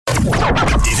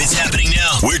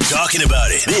talking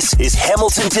about it. This is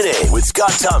Hamilton Today with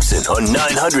Scott Thompson on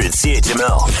 900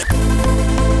 CHML.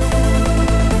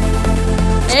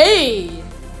 Hey,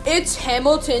 it's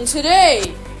Hamilton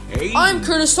Today. Hey. I'm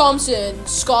Curtis Thompson,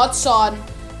 Scott's son.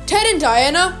 Ted and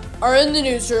Diana are in the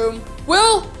newsroom.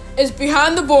 Will is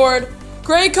behind the board.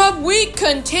 Grey Cup week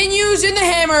continues in the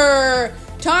Hammer.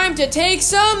 Time to take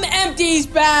some empties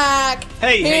back.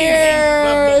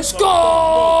 Here's Scott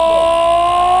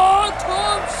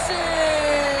Thompson.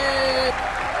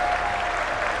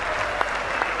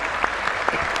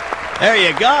 There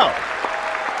you go.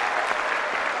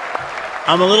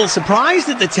 I'm a little surprised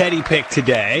at the Teddy pick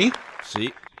today.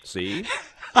 See? See?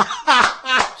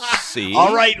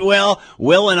 All right,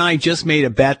 Will and I just made a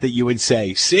bet that you would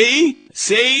say, see,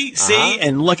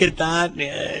 and look at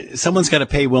that. Someone's got to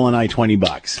pay Will and I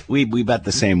 $20. We bet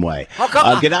the same way.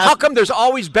 How come there's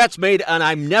always bets made and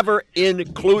I'm never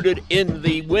included in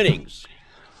the winnings?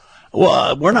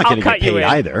 Well, we're not going to get paid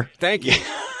either. Thank you.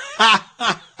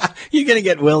 You're going to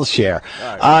get Will's share.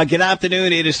 Right. Good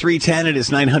afternoon. It is 3:10. It is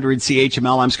 900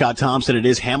 CHML. I'm Scott Thompson. It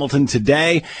is Hamilton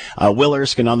Today. Will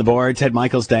Erskine on the board. Ted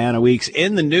Michaels, Diana Weeks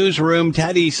in the newsroom.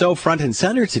 Teddy so front and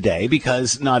center today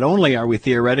because not only are we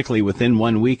theoretically within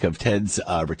 1 week of Ted's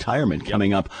retirement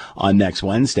coming up on next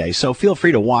Wednesday, so feel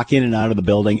free to walk in and out of the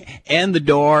building and the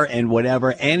door and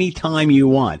whatever anytime you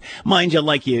want. Mind you,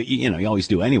 like you always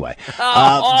do anyway.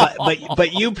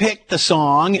 But you picked the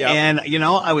song, and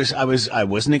I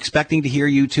wasn't expecting to hear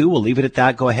you two. We'll leave it at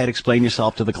that. Go ahead, explain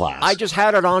yourself to the class. I just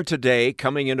had it on today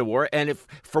coming into work, and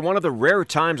for one of the rare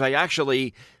times I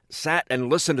actually sat and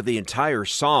listened to the entire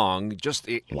song.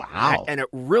 Wow. And it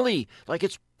really,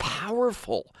 it's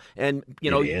powerful. And,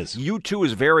 it is. U2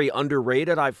 is very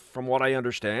underrated, from what I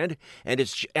understand. And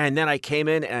then I came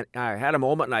in and I had a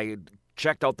moment and I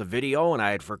checked out the video and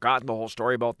I had forgotten the whole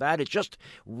story about that. It's just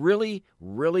really,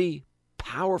 really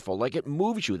powerful. It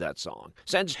moves you, that song.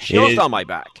 Sends chills down my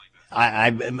back.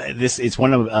 It's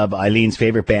one of Eileen's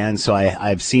favorite bands, so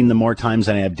I've seen them more times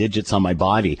than I have digits on my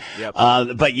body. Yep.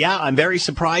 But yeah, I'm very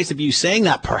surprised of you saying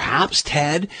that. Perhaps,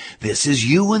 Ted, this is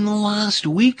you in the last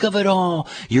week of it all.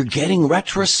 You're getting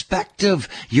retrospective.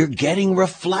 You're getting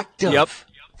reflective. Yep.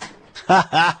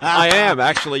 I am,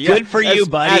 actually. Yeah. Good for you,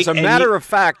 buddy. As a matter of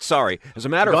fact,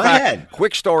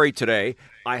 quick story tote.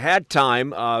 I had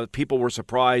time. People were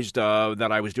surprised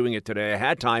that I was doing it today. I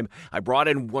had time. I brought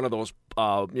in one of those,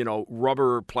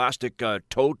 rubber plastic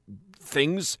tote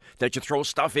things that you throw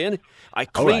stuff in. I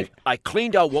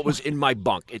cleaned out what was in my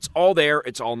bunk. It's all there.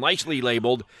 It's all nicely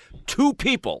labeled. 2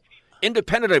 people,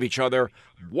 independent of each other,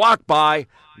 walked by,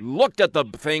 looked at the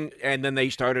thing, and then they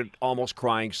started almost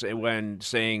crying when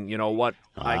saying, you know what,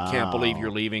 I can't believe you're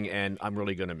leaving, and I'm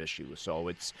really going to miss you. So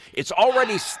it's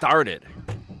already started.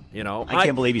 I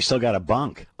can't believe you still got a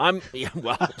bunk.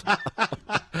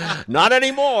 Not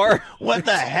anymore. What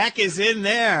the heck is in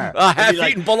there? A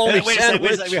half-eaten bologna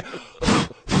sandwich.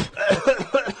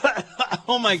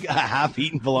 Oh my God,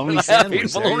 half-eaten bologna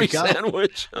sandwich. Bologna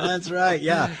sandwich. That's right,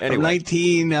 yeah. Anyway.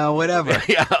 19, whatever.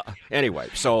 Yeah. Anyway,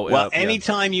 so.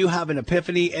 Anytime you have an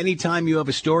epiphany, anytime you have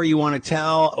a story you want to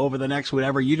tell over the next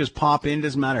whatever, you just pop in.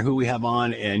 Doesn't matter who we have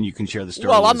on, and you can share the story.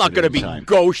 Well, I'm not going to be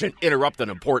gauche and interrupt an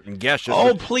important guest.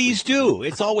 Please do.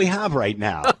 It's all we have right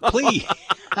now. Please.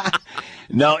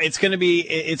 No, it's going to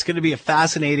be a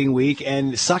fascinating week,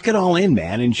 and suck it all in,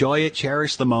 man. Enjoy it,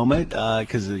 cherish the moment,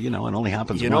 because it only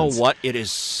happens once. You know what? It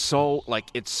is so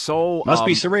must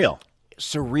be surreal.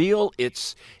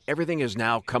 Surreal. Everything is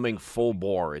now coming full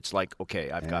bore. It's like,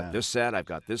 okay, I've got this set, I've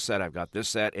got this set, I've got this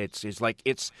set. It's like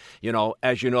as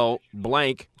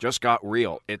blank just got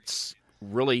real. It's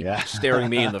really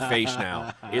staring me in the face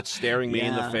now. It's staring me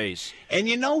in the face. And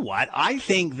you know what? I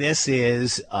think this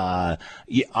is,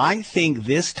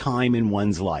 this time in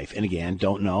one's life, and again,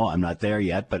 don't know, I'm not there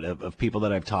yet, but of people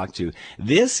that I've talked to,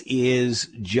 this is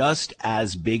just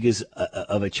as big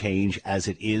of a change as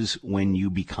it is when you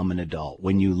become an adult,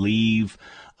 when you leave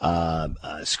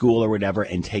school or whatever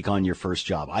and take on your first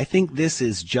job. I think this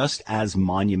is just as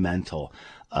monumental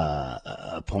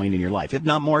a point in your life, if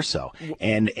not more so,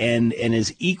 and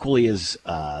as equally as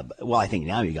I think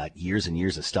now you got years and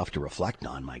years of stuff to reflect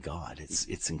on. My God,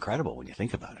 it's incredible when you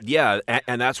think about it. Yeah,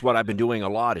 and that's what I've been doing a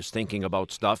lot, is thinking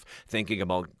about stuff, thinking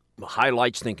about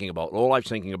highlights thinking about, lowlights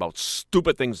thinking about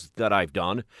stupid things that I've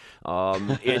done.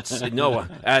 It's no,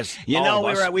 as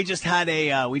we just had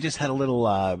a little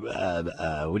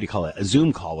what do you call it, a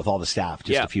Zoom call with all the staff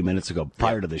just a few minutes ago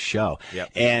prior to the show,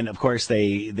 and of course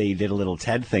they did a little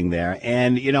TED thing there,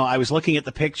 and I was looking at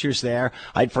the pictures there.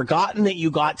 I'd forgotten that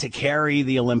you got to carry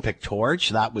the Olympic torch.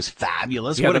 That was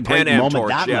fabulous. What a great moment torch,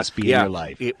 that must be in your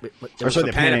life.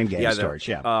 The Pan Am Games torch.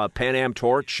 Pan Am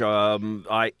torch.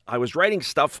 I was writing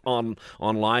stuff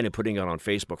online and putting it on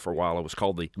Facebook for a while. It was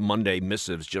called the Monday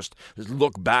Missives, just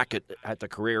look back at the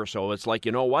career. So it's like,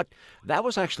 you know what? That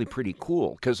was actually pretty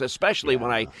cool, because especially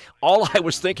when all I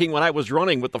was thinking when I was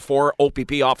running with the 4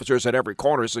 OPP officers at every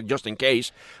corner, so just in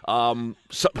case, I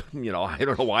don't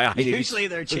know why I usually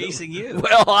they're chasing you.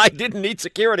 Well, I didn't need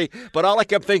security, but all I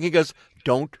kept thinking is,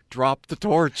 don't drop the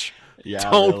torch.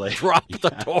 Don't drop the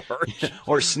torch.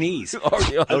 Or sneeze.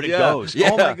 Out it goes.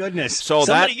 Yeah. Oh, my goodness. So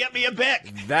somebody get me a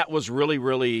Bic. That was really,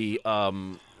 really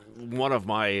one of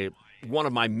my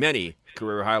many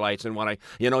career highlights. And when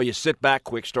you sit back,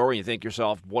 quick story, and you think to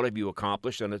yourself, what have you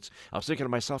accomplished? And I was thinking to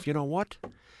myself, you know what?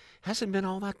 Hasn't been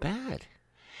all that bad.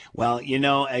 Well,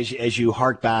 as you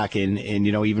hark back and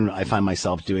even I find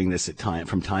myself doing this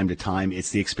from time to time, it's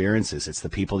the experiences, it's the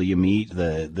people that you meet,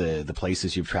 the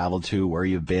places you've traveled to, where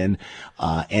you've been,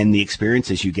 and the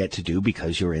experiences you get to do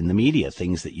because you're in the media,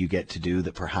 things that you get to do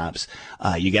that perhaps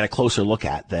you get a closer look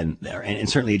at and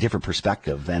certainly a different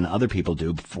perspective than other people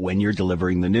do when you're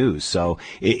delivering the news. So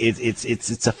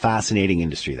it's a fascinating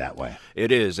industry that way.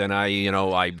 It is, and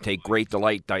I take great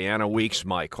delight. Diana Weeks,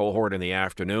 my cohort in the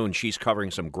afternoon, she's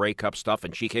covering some Grey Cup stuff,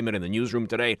 and she came in the newsroom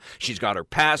today. She's got her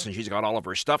pass, and she's got all of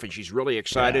her stuff, and she's really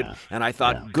excited. Yeah. And I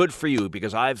thought, good for you,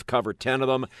 because I've covered 10 of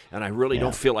them, and I really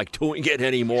don't feel like doing it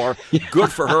anymore.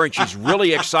 Good for her, and she's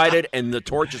really excited, and the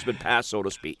torch has been passed, so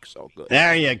to speak. So good.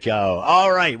 There you go.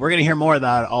 All right, we're going to hear more of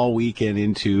that all weekend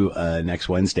into next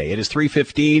Wednesday. It is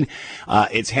 3:15.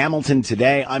 It's Hamilton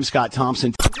Today. I'm Scott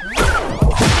Thompson.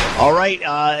 All right,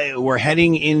 we're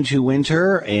heading into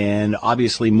winter, and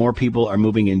obviously more people are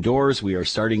moving indoors. We are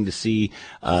starting to see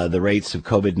the rates of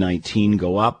COVID-19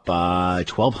 go up.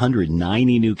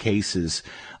 1,290 new cases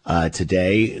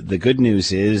today. The good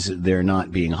news is they're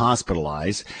not being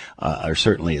hospitalized, or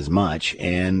certainly as much,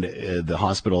 and the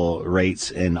hospital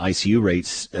rates and ICU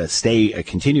rates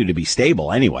continue to be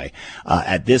stable anyway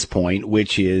at this point,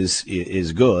 which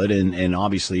is good. And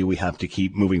obviously we have to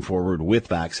keep moving forward with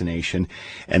vaccination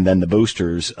and then the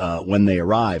boosters when they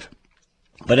arrive.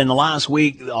 But in the last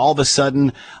week, all of a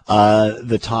sudden,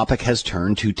 the topic has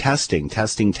turned to testing.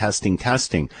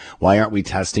 Why aren't we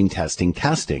testing?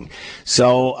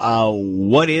 So,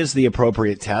 what is the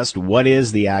appropriate test? What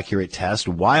is the accurate test?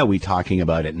 Why are we talking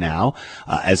about it now,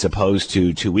 as opposed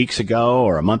to 2 weeks ago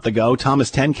or a month ago?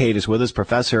 Thomas Tenkate is with us,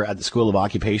 professor at the School of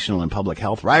Occupational and Public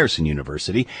Health, Ryerson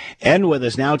University, and with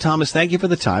us now. Thomas, thank you for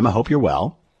the time. I hope you're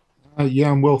well.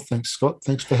 Yeah, I'm well. Thanks, Scott.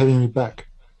 Thanks for having me back.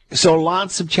 So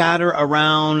lots of chatter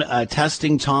around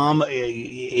testing, Tom.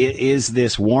 Is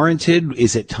this warranted?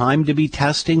 Is it time to be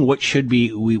testing? What should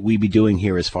we be doing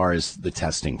here as far as the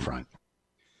testing front?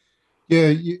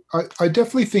 Yeah, I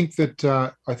definitely think that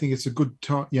I think it's a good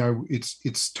time.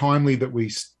 It's timely that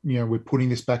we're putting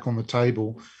this back on the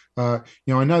table. I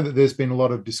know that there's been a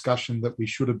lot of discussion that we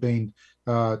should have been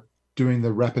doing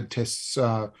the rapid tests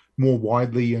more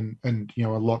widely and a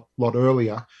lot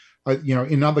earlier.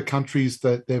 In other countries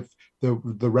that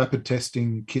the rapid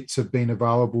testing kits have been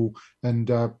available and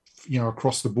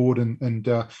across the board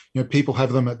and people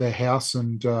have them at their house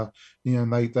and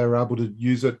they're able to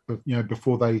use it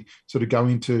before they sort of go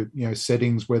into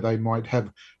settings where they might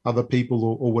have other people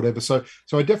or whatever. So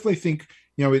I definitely think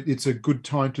it's a good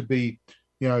time to be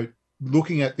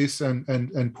looking at this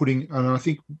and putting, and I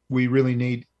think we really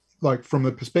need, like, from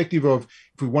the perspective of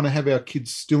if we want to have our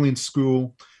kids still in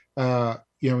school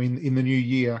in the new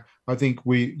year, I think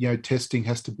testing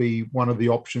has to be one of the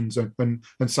options and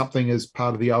something as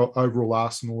part of the overall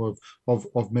arsenal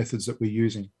of methods that we're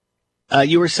using.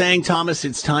 You were saying, Thomas,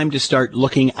 it's time to start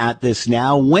looking at this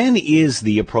now. When is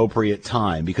the appropriate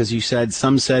time? Because you said,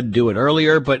 some said do it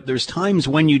earlier, but there's times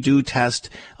when you do test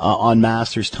en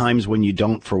masse. There's times when you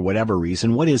don't for whatever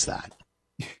reason. What is that?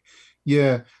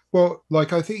 Yeah. Well,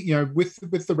 like, I think,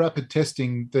 with the rapid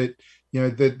testing that,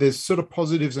 there's sort of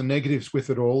positives and negatives with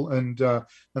it all. And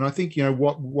I think,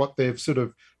 what they've sort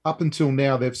of, up until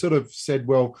now, they've sort of said,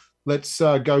 well, let's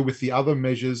go with the other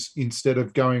measures instead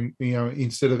of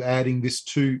adding this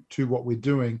to what we're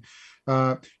doing.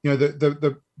 The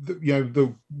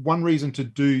one reason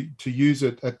to use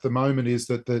it at the moment is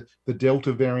that the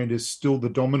Delta variant is still the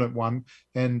dominant one,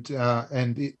 and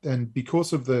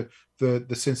because of the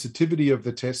sensitivity of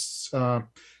the tests,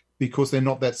 because they're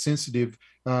not that sensitive,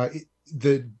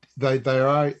 they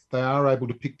are able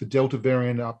to pick the Delta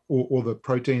variant up, or the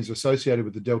proteins associated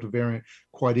with the Delta variant,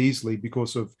 quite easily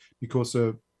because of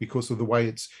the way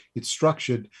it's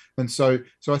structured. And so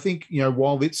I think,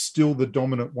 while it's still the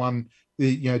dominant one,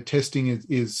 the testing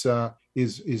is good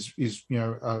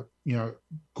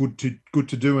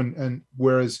to do, and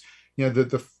whereas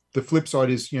the flip side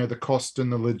is the cost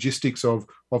and the logistics of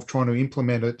trying to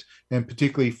implement it, and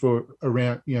particularly for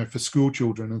school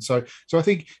children. And so I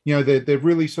think they've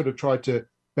really sort of tried to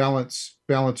balance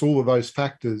all of those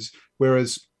factors,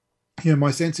 whereas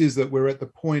my sense is that we're at the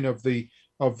point of the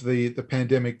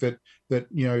pandemic that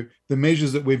the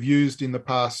measures that we've used in the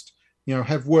past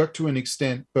have worked to an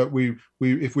extent, but we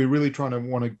if we're really trying to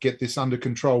want to get this under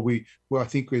control, I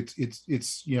think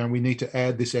it's we need to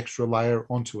add this extra layer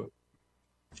onto it.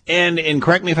 And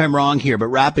correct me if I'm wrong here, but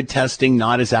rapid testing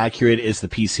not as accurate as the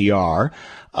PCR,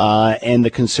 and the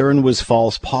concern was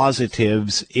false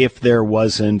positives if there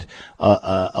wasn't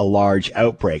a large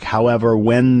outbreak. However,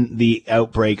 when the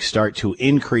outbreaks start to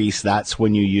increase, that's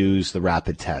when you use the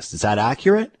rapid test. Is that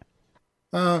accurate?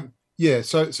 Yeah,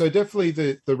 so definitely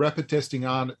the rapid testing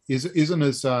isn't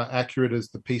as accurate as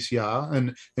the PCR,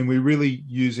 and we're really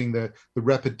using the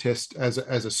rapid test as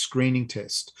a screening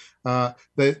test.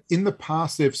 In the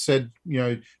past they've said we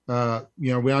only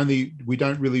want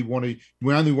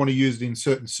to use it in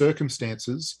certain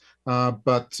circumstances,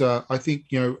 but I think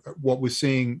what we're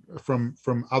seeing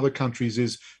from other countries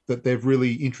is that they've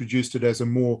really introduced it as a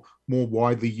more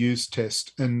widely used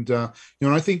test, and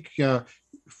I think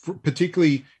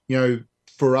particularly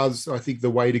for us, I think the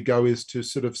way to go is to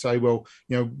sort of say, well,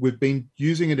 we've been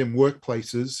using it in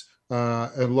workplaces.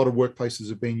 A lot of workplaces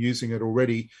have been using it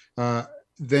already.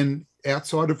 Then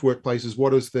outside of workplaces,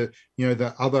 what is the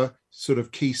other sort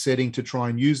of key setting to try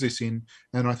and use this in?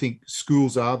 And I think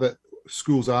schools are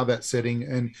that setting,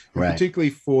 and right. Particularly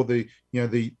for the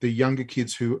younger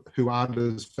kids who aren't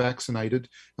as vaccinated,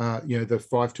 the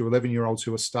 5 to 11-year-olds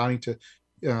who are starting to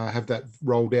have that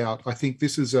rolled out. I think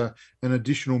this is an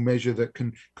additional measure that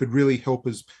could really help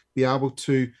us be able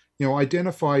to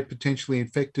identify potentially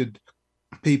infected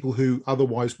people who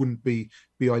otherwise wouldn't be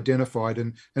identified,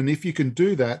 and if you can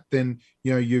do that, then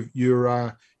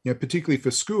you're particularly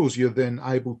for schools, you're then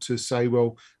able to say,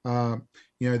 well,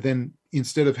 then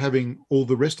instead of having all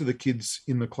the rest of the kids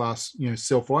in the class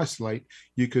self-isolate,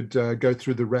 you could go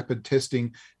through the rapid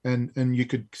testing, and you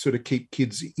could sort of keep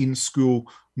kids in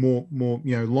school more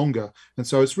longer. And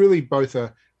so it's really both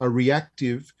a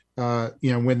reactive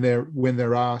when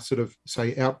there are sort of,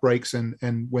 say, outbreaks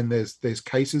and when there's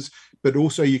cases, but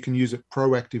also you can use it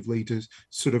proactively to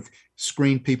sort of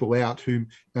screen people out who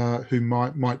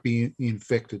might be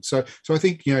infected. So I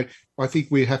think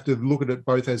we have to look at it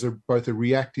both as both a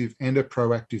reactive and a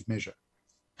proactive measure.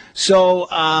 So,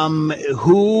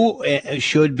 who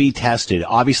should be tested?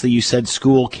 Obviously, you said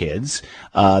school kids,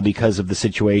 because of the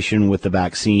situation with the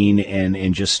vaccine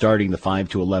and just starting the 5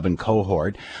 to 11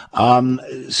 cohort.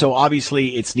 So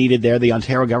obviously it's needed there. The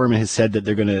Ontario government has said that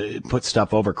they're going to put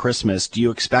stuff over Christmas. Do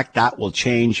you expect that will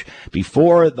change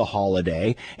before the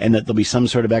holiday, and that there'll be some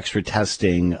sort of extra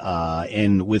testing,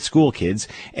 with school kids?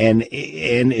 And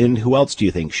who else do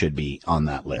you think should be on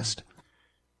that list?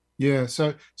 Yeah,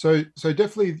 so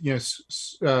definitely,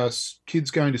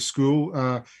 kids going to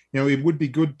school, it would be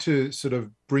good to sort of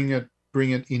bring it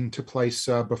into place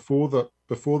before the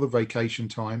vacation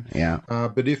time. Yeah.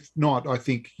 But if not, I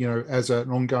think as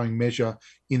an ongoing measure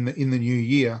in the new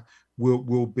year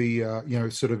will be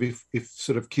sort of if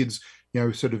sort of kids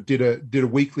sort of did a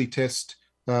weekly test,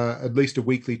 at least a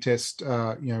weekly test,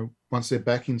 once they're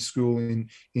back in school in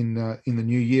the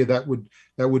new year, that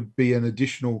would be an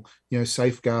additional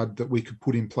safeguard that we could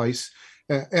put in place.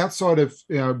 Outside of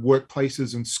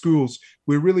workplaces and schools,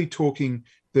 we're really talking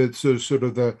the sort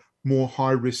of the more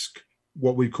high risk,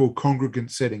 what we call congregant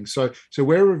settings. So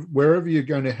wherever you're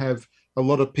going to have a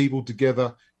lot of people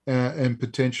together, and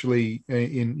potentially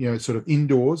in sort of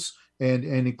indoors and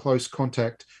in close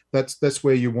contact, that's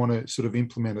where you want to sort of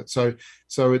implement it. So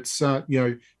it's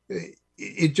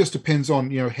it just depends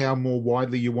on how more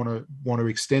widely you want to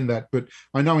extend that. But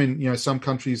I know in some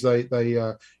countries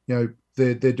they're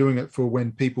doing it for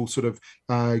when people sort of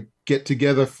get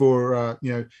together for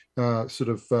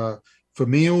for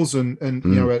meals and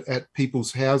at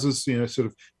people's houses,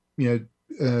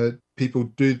 people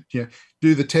do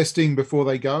the testing before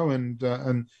they go, and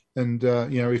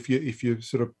if you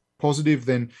sort of positive,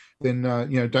 then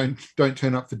don't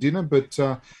turn up for dinner. But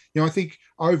I think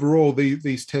overall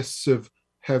these tests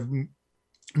have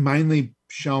mainly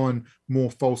shown more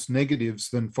false negatives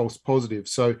than false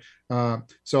positives. So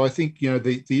I think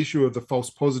the issue of the false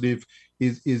positive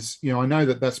is I know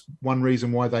that's one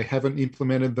reason why they haven't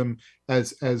implemented them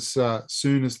as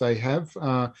soon as they have.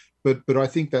 But I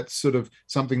think that's sort of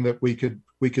something that we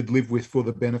could live with for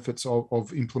the benefits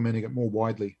of implementing it more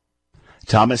widely.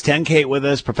 Thomas Tenkate with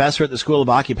us, professor at the School of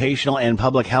Occupational and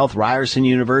Public Health, Ryerson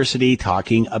University,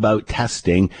 talking about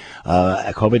testing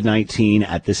COVID-19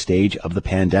 at this stage of the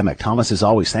pandemic. Thomas, as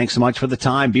always, thanks so much for the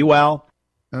time. Be well.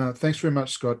 Thanks very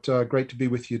much, Scott. Great to be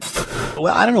with you.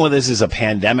 Well, I don't know whether this is a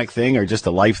pandemic thing or just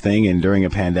a life thing. And during a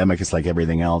pandemic, it's like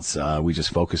everything else. We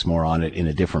just focus more on it in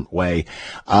a different way.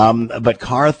 But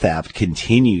car theft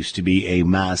continues to be a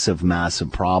massive,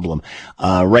 massive problem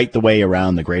right the way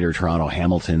around the Greater Toronto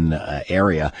Hamilton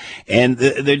area. And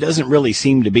there doesn't really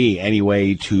seem to be any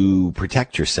way to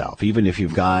protect yourself, even if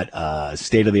you've got a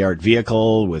state-of-the-art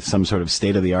vehicle with some sort of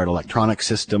state-of-the-art electronic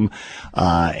system,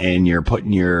 and you're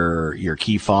putting your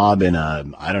key fob in a,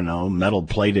 I don't know, metal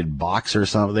plated box or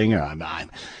something.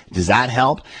 Does that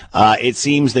help? It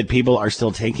seems that people are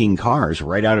still taking cars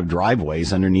right out of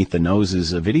driveways underneath the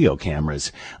noses of video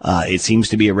cameras. It seems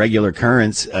to be a regular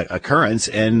occurrence,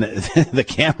 and the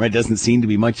camera doesn't seem to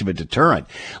be much of a deterrent.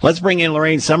 Let's bring in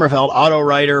Lorraine Sommerfeld, auto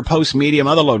writer, post-medium,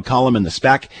 other load column in the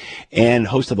Spec, and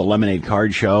host of the Lemonade Car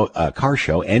Show,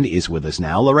 and is with us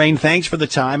now. Lorraine, thanks for the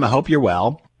time. I hope you're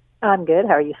well. I'm good.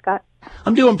 How are you, Scott?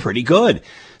 I'm doing pretty good.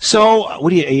 So,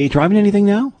 are you driving anything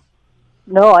now?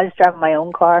 No, I just drive my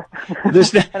own car.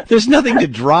 There's nothing to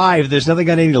drive. There's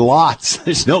nothing on any lots.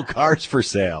 There's no cars for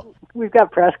sale. We've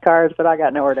got press cars, but I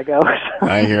got nowhere to go.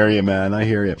 I hear you, man. I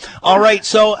hear you. All right.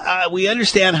 So we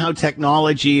understand how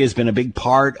technology has been a big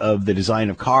part of the design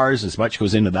of cars. As much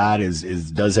goes into that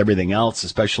as does everything else,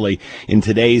 especially in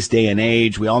today's day and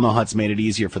age. We all know how it's made it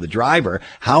easier for the driver.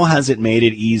 How has it made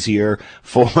it easier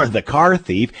for the car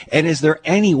thief? And is there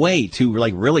any way to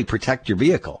really protect your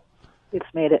vehicle?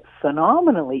 It's made it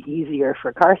phenomenally easier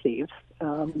for car thieves.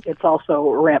 It's also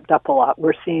ramped up a lot.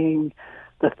 We're seeing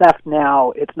the theft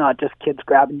now. It's not just kids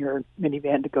grabbing your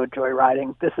minivan to go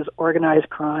joyriding. This is organized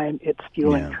crime. It's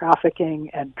fueling trafficking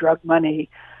and drug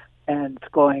money, and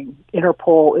it's going,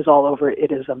 Interpol is all over it.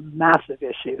 It is a massive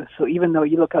issue. So even though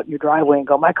you look out in your driveway and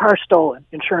go, my car's stolen,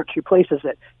 insurance replaces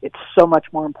it, it's so much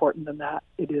more important than that.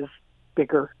 It is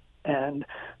bigger, and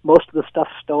most of the stuff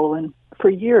stolen.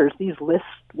 For years, these lists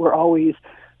were always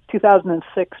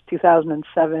 2006,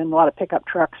 2007, a lot of pickup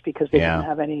trucks because they didn't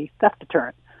have any theft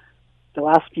deterrent. The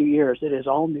last few years, it is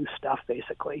all new stuff,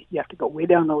 basically. You have to go way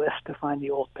down the list to find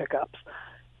the old pickups.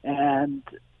 And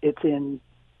it's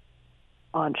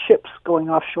on ships going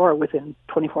offshore within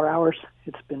 24 hours.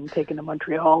 It's been taken to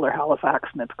Montreal or Halifax,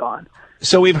 and it's gone.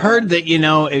 So we've heard that,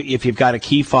 if you've got a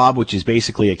key fob, which is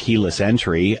basically a keyless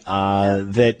entry,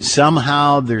 that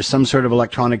somehow there's some sort of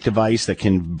electronic device that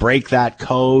can break that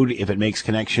code if it makes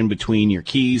connection between your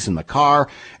keys and the car,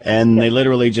 and they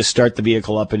literally just start the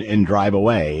vehicle up and drive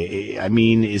away. I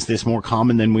mean, is this more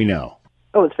common than we know?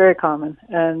 Oh, it's very common.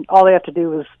 And all they have to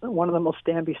do is one of them will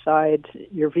stand beside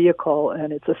your vehicle,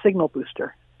 and it's a signal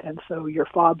booster. And so your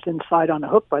fob's inside on a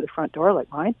hook by the front door, like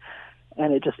mine,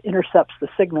 and it just intercepts the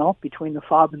signal between the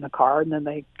fob and the car, and then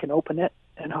they can open it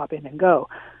and hop in and go.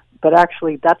 But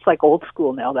actually, that's like old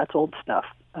school now. That's old stuff.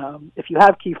 If you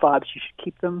have key fobs, you should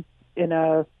keep them in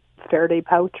a Faraday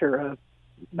pouch or a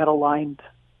metal-lined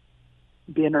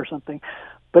bin or something.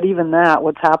 But even that,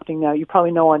 what's happening now, you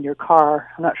probably know on your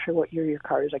car, I'm not sure what year your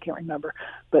car is, I can't remember,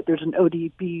 but there's an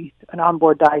ODB, an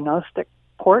onboard diagnostic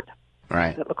port.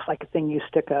 Right. That looks like a thing you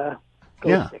stick a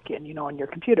stick in, on your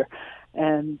computer.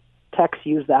 And techs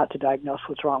use that to diagnose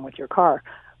what's wrong with your car.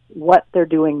 What they're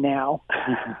doing now,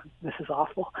 this is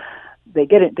awful, they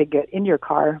get in your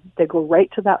car, they go right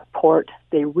to that port,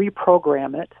 they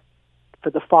reprogram it for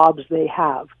the fobs they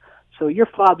have. So your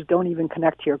fobs don't even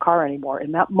connect to your car anymore.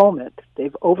 In that moment,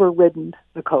 they've overridden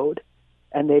the code,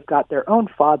 and they've got their own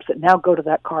fobs that now go to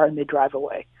that car and they drive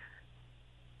away.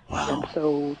 Wow. And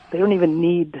so they don't even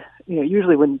need,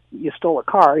 usually when you stole a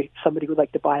car, somebody would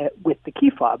like to buy it with the key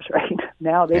fobs, right?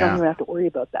 Now they don't even have to worry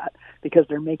about that because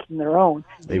they're making their own.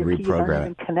 They reprogram keys aren't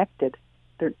even connected.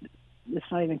 It's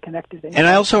not even connected anymore. And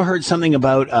I also heard something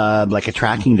about like a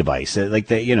tracking device. Like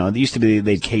it used to be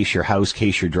they'd case your house,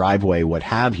 case your driveway, what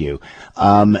have you.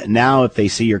 Now, if they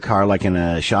see your car like in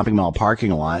a shopping mall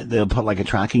parking lot, they'll put like a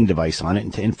tracking device on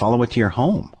it and follow it to your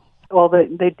home. Well,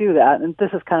 they do that, and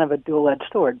this is kind of a dual-edged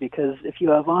sword because if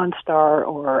you have OnStar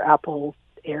or Apple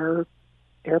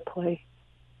AirPlay,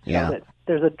 Yeah.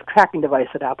 There's a tracking device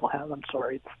that Apple has. I'm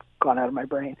sorry, it's gone out of my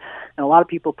brain. And a lot of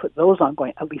people put those on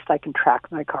going, at least I can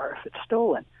track my car if it's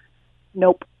stolen.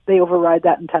 Nope, they override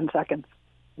that in 10 seconds.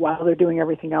 While they're doing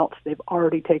everything else, they've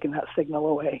already taken that signal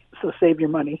away. So save your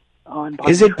money on.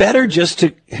 Is it better just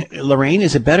to, Lorraine,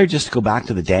 is it better just to go back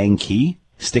to the dang key?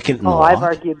 Stick it in the lock? I've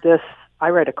argued this. I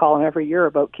write a column every year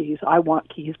about keys. I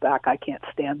want keys back. I can't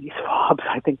stand these fobs.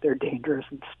 I think they're dangerous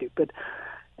and stupid,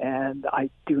 and I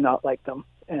do not like them.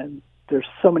 And there's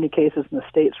so many cases in the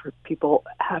States where people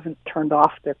haven't turned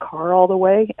off their car all the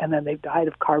way, and then they've died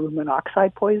of carbon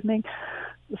monoxide poisoning.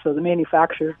 So the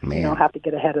manufacturers, have to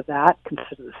get ahead of that,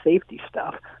 consider the safety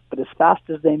stuff. But as fast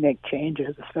as they make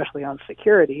changes, especially on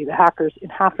security, the hackers in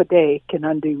half a day can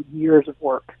undo years of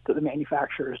work that the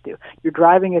manufacturers do. You're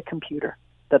driving a computer.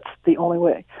 That's the only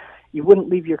way. You wouldn't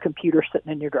leave your computer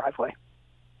sitting in your driveway.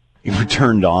 You were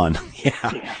turned on.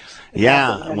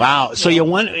 Yeah. Wow. So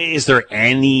is there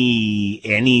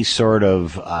any sort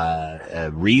of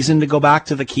reason to go back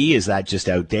to the key? Is that just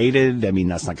outdated? I mean,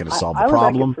 that's not going to solve the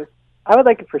problem. I would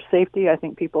like it for safety. I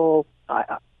think people,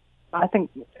 I think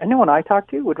anyone I talk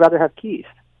to would rather have keys.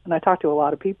 And I talk to a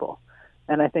lot of people.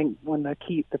 And I think when the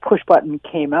push button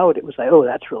came out, it was like, oh,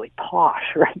 that's really posh.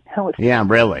 Right now it's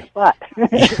really. But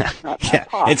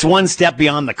it's one step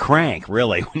beyond the crank,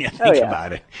 really, when you think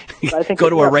about it. Go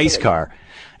to a race car.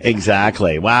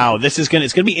 Exactly. Wow. It's going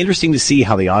to be interesting to see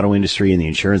how the auto industry and the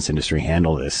insurance industry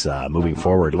handle this moving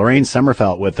forward. Lorraine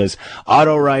Sommerfeld with us,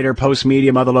 auto writer, Post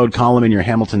Media, Motherlode column in your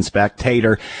Hamilton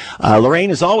Spectator. Lorraine,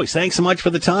 as always, thanks so much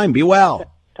for the time. Be well.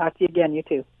 Talk to you again. You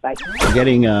too. Bye. We're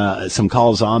getting some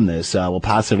calls on this. We'll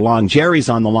pass it along. Jerry's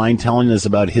on the line telling us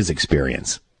about his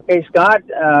experience. Hey, Scott,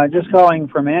 just calling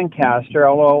from Ancaster,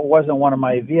 although it wasn't one of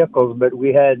my vehicles, but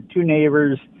we had two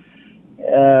neighbors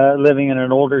living in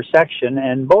an older section,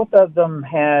 and both of them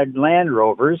had Land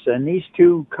Rovers, and these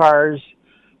two cars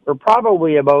were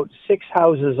probably about 6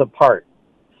 houses apart.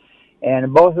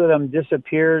 And both of them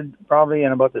disappeared probably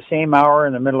in about the same hour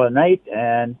in the middle of the night,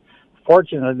 and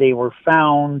fortunately they were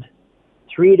found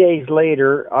 3 days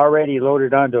later already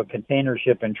loaded onto a container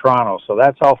ship in Toronto. So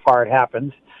that's how far it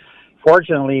happens.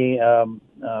 Fortunately,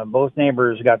 both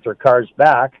neighbors got their cars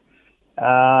back.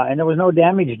 And there was no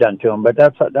damage done to them, but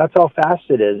that's how fast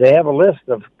it is. They have a list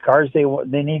of cars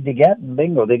they need to get, and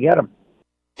bingo, they get them.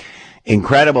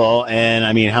 Incredible. And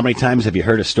I mean, how many times have you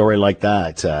heard a story like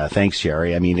that? Thanks,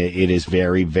 Jerry. I mean, it is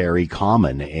very, very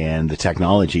common, and the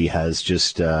technology has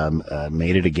just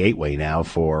made it a gateway now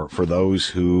for those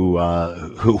who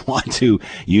want to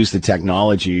use the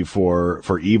technology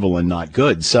for evil and not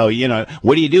good. So,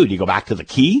 what do? Do you go back to the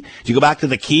key? Do you go back to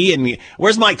the key and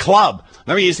where's my club?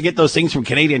 Remember you used to get those things from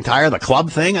Canadian Tire, the club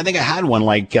thing? I think I had one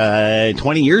like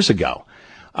 20 years ago.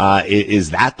 Is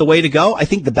that the way to go? I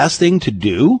think the best thing to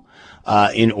do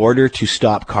in order to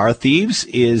stop car thieves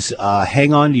is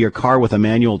hang on to your car with a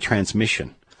manual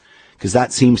transmission, because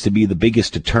that seems to be the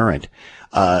biggest deterrent.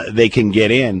 They can get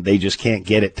in, they just can't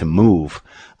get it to move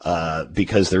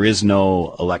because there is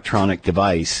no electronic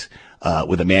device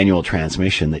with a manual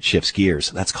transmission that shifts gears.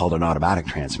 That's called an automatic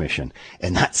transmission,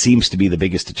 and that seems to be the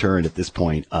biggest deterrent at this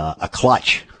point. A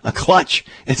clutch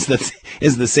is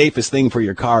the safest thing for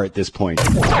your car at this point.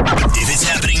 If it's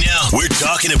happening now, we're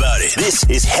talking about it. This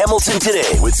is Hamilton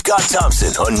Today with Scott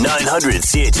Thompson on 900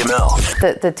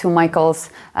 CHML. The two Michaels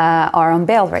are on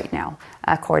bail right now,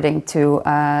 according to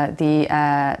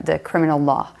the criminal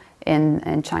law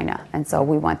in China, and so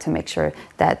we want to make sure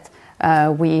that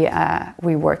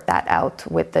we work that out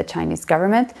with the Chinese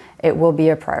government. It will be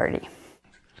a priority.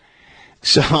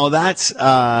 So that's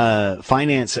Foreign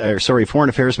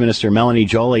Affairs Minister Melanie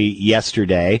Joly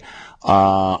yesterday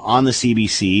on the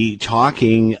CBC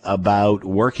talking about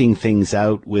working things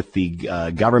out with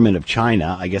the government of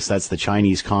China. I guess that's the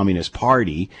Chinese Communist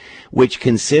Party, which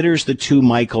considers the two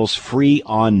Michaels free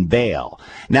on bail.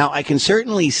 Now, I can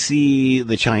certainly see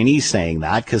the Chinese saying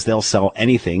that because they'll sell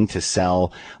anything to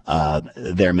sell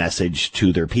their message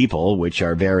to their people, which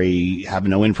have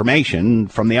no information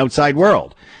from the outside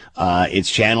world. It's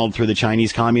channeled through the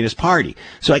Chinese Communist Party.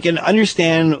 So I can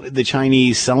understand the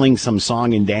Chinese selling some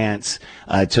song and dance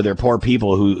to their poor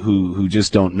people who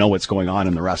just don't know what's going on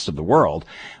in the rest of the world.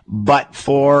 But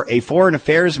for a foreign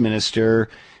affairs minister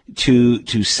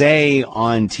to say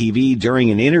on TV during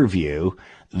an interview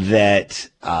that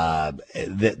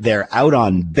they're out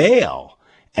on bail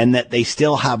and that they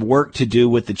still have work to do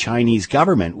with the Chinese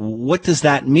government, what does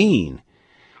that mean?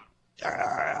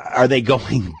 Are they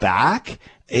going back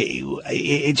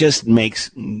it just makes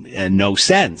no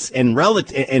sense, and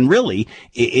really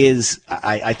is,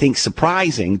 I think,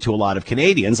 surprising to a lot of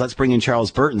Canadians. Let's bring in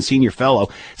Charles Burton, Senior Fellow,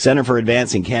 Center for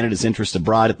Advancing Canada's Interest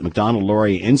Abroad at the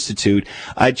Macdonald-Laurier Institute.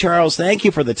 Charles, thank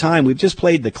you for the time. We've just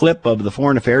played the clip of the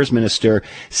Foreign Affairs Minister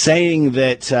saying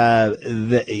that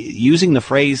using the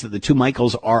phrase that the two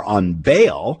Michaels are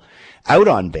out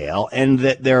on bail, and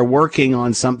that they're working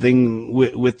on something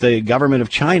with the government of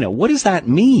China. What does that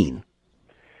mean?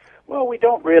 Well, we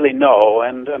don't really know,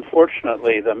 and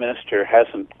unfortunately the minister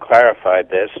hasn't clarified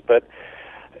this, but,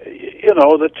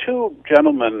 the two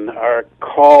gentlemen are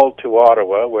called to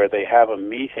Ottawa where they have a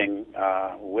meeting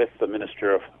with the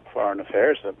Minister of Foreign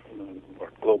Affairs, or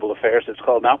Global Affairs it's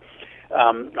called now,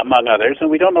 among others, and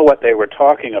we don't know what they were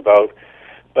talking about,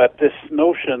 but this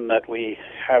notion that we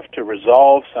have to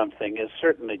resolve something is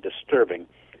certainly disturbing.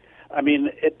 I mean,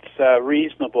 it's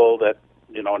reasonable that,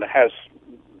 and it has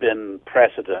been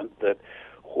precedent that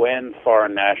when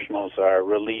foreign nationals are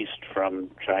released from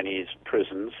Chinese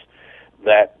prisons,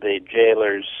 that the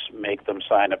jailers make them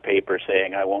sign a paper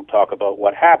saying, I won't talk about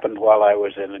what happened while I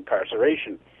was in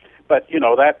incarceration. But,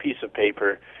 that piece of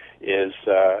paper is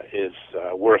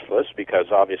worthless because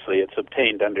obviously it's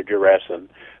obtained under duress and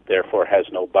therefore has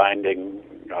no binding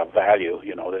value.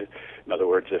 In other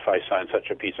words, if I signed such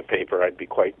a piece of paper, I'd be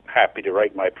quite happy to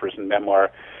write my prison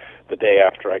memoir the day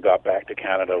after I got back to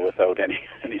Canada without any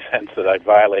sense that I'd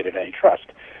violated any trust.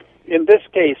 In this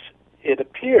case, it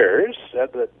appears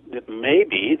that it may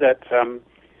be that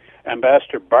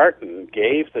Ambassador Barton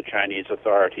gave the Chinese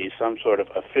authorities some sort of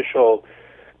official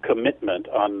commitment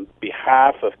on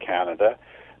behalf of Canada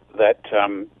that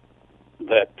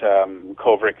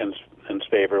Kovrig and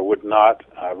Spavor would not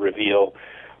reveal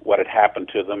what had happened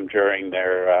to them during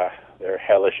their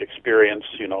hellish experience,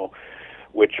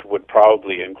 which would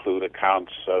probably include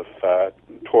accounts of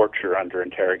torture under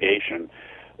interrogation.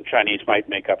 The Chinese might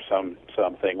make up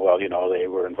something, well, they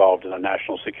were involved in a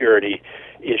national security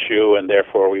issue and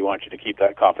therefore we want you to keep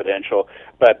that confidential.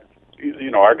 But,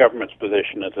 our government's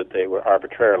position is that they were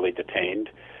arbitrarily detained.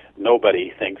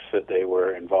 Nobody thinks that they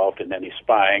were involved in any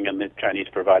spying, and the Chinese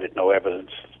provided no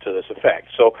evidence to this effect.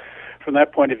 So from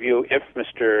that point of view, if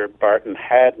Mr. Barton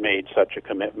had made such a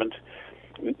commitment,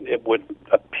 it would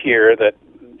appear that,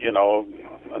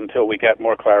 until we get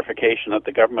more clarification, that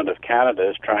the government of Canada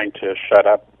is trying to shut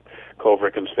up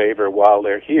Kovrig and Spavor while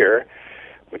they're here,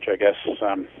 which I guess,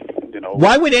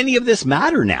 Why would any of this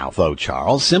matter now, though,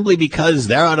 Charles? Simply because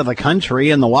they're out of the country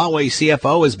and the Huawei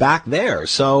CFO is back there.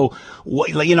 So,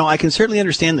 I can certainly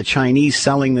understand the Chinese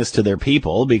selling this to their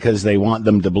people because they want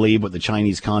them to believe what the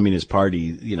Chinese Communist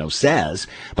Party, says.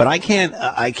 But I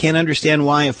can't understand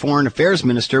why a foreign affairs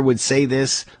minister would say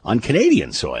this on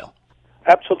Canadian soil.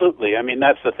 Absolutely. I mean,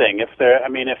 that's the thing. If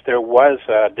there was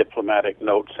a diplomatic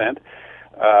note sent,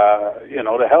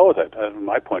 to hell with it, from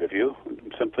my point of view.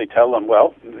 Simply tell them,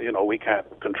 well, we can't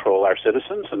control our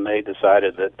citizens, and they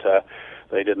decided that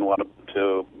they didn't want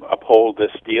to uphold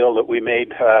this deal that we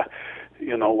made,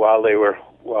 while they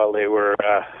were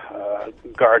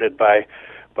guarded by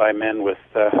men with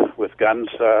guns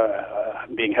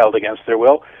being held against their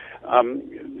will.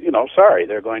 Sorry,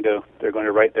 they're going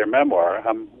to write their memoir.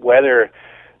 Whether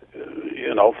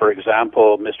for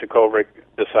example, Mr. Kovrig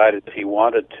decided that he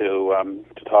wanted to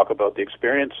talk about the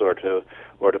experience or to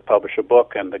publish a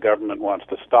book, and the government wants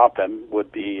to stop him,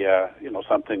 would be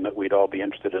something that we'd all be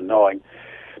interested in knowing.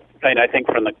 And I think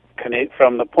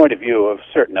from the point of view of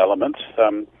certain elements,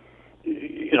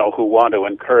 who want to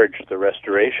encourage the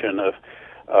restoration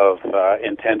of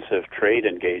intensive trade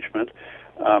engagement,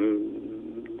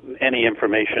 any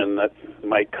information that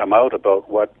might come out about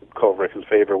what Kovrig and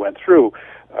Spavor went through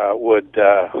would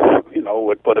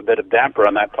put a bit of damper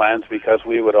on that plans, because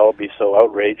we would all be so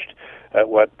outraged at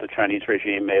what the Chinese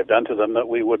regime may have done to them that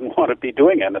we wouldn't want to be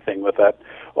doing anything with that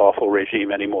awful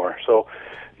regime anymore. So,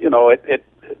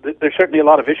 there's certainly a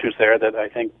lot of issues there that I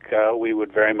think we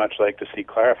would very much like to see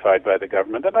clarified by the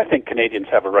government, and I think Canadians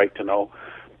have a right to know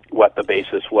what the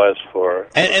basis was for.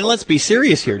 And let's be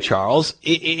serious here, Charles.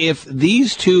 If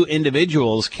these two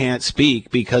individuals can't speak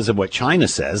because of what China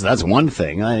says, that's one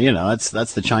thing. That's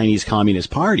the Chinese Communist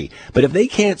Party. But if they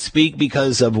can't speak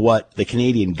because of what the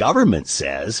Canadian government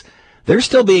says, they're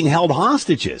still being held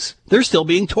hostages. They're still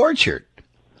being tortured,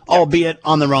 albeit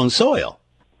on their own soil.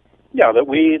 Yeah,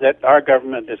 that our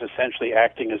government is essentially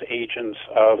acting as agents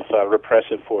of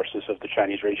repressive forces of the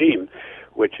Chinese regime,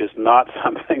 which is not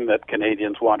something that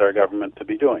Canadians want our government to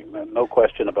be doing. No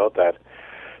question about that.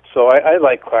 So I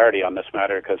like clarity on this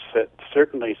matter, because it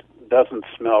certainly doesn't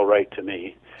smell right to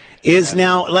me.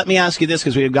 Now, let me ask you this,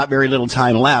 because we've got very little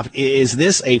time left. Is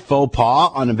this a faux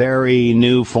pas on a very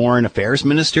new foreign affairs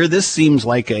minister? This seems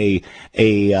like a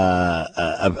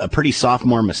pretty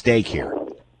sophomore mistake here.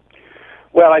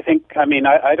 Well, I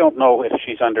don't know if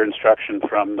she's under instruction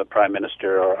from the Prime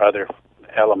Minister or other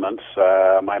elements.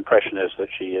 My impression is that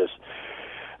she is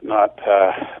not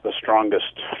the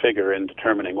strongest figure in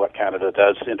determining what Canada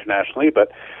does internationally,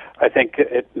 but I think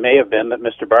it may have been that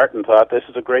Mr. Barton thought this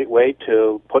is a great way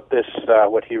to put this,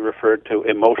 what he referred to,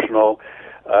 emotional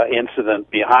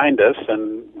incident behind us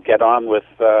and get on with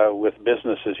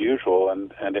business as usual.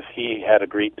 And if he had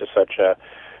agreed to such a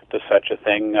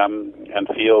thing and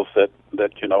feels that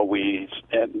we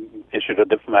issued a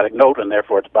diplomatic note and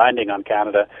therefore it's binding on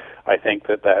Canada, I think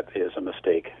that is a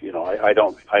mistake. I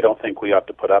don't think we ought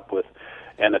to put up with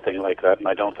anything like that, and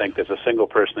I don't think there's a single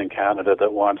person in Canada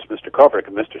that wants Mr. Kovac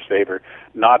and Mr. Svaver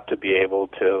not to be able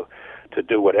to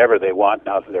do whatever they want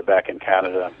now that they're back in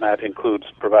Canada. That includes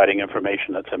providing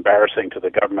information that's embarrassing to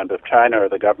the government of China or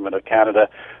the government of Canada.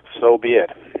 So be it.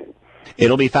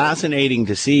 It'll be fascinating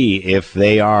to see if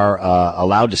they are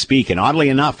allowed to speak. And oddly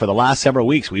enough, for the last several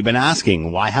weeks, we've been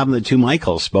asking, why haven't the two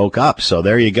Michaels spoke up? So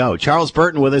there you go. Charles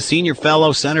Burton with us, Senior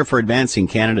Fellow, Center for Advancing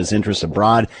Canada's Interests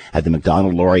Abroad at the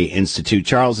Macdonald-Laurier Institute.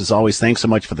 Charles, as always, thanks so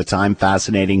much for the time.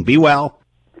 Fascinating. Be well.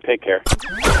 Take care.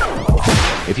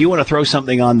 If you want to throw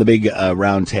something on the big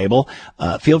round table,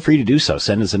 feel free to do so.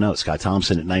 Send us a note, Scott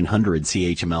Thompson at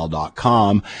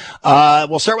 900CHML.com.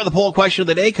 We'll start with the poll question of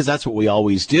the day, because that's what we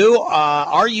always do.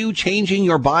 Are you changing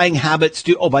your buying habits?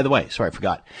 Oh, by the way, sorry, I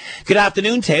forgot. Good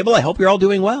afternoon, table. I hope you're all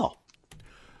doing well.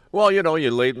 Well, you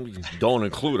don't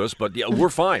include us, but yeah, we're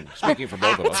fine. Speaking for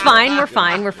both of us. It's fine. We're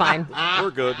fine. We're fine.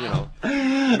 We're good,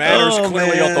 Manners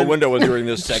clearly out the window during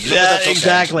this segment. Yeah, okay.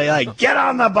 exactly. Like, get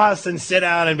on the bus and sit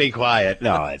down and be quiet.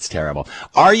 No, it's terrible.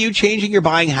 Are you changing your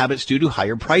buying habits due to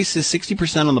higher prices?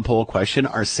 60% on the poll question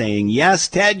are saying yes.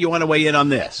 Ted, you want to weigh in on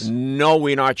this? No,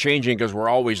 we're not changing because we're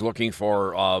always looking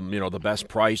for, the best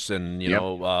price and,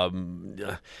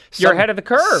 you're ahead of the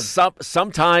curve.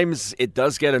 Sometimes it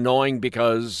does get annoying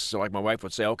because, like my wife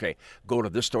would say, okay, go to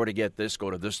this store to get this, go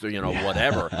to this store,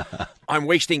 whatever. I'm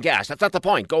wasting gas. That's not the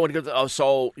point. Go and get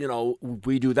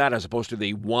we do that as opposed to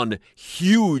the one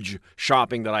huge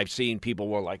shopping that I've seen people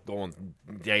were like going,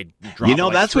 they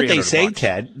drop that's what they say, bucks.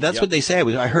 Ted. That's what they say.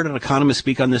 I heard an economist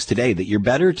speak on this today, that you're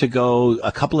better to go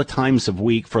a couple of times a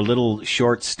week for little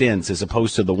short stints as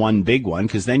opposed to the one big one,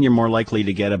 because then you're more likely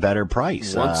to get a better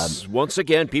price. Once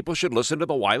again, people should listen to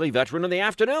the wily veteran in the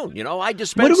afternoon. I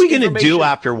dispense What are we going to do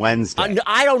after Wednesday?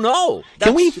 I don't know.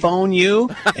 Can we phone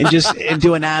you and just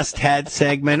do an Ask Ted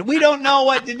segment? We don't know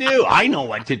what to do. I know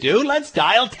what to do. Let's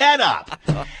dial Ted up.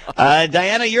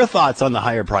 Diana, your thoughts on the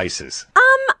higher prices?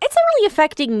 It's not really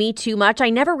affecting me too much. I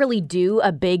never really do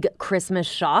a big Christmas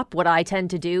shop. What I tend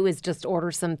to do is just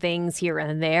order some things here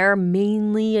and there.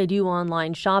 Mainly I do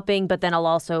online shopping, but then I'll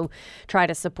also try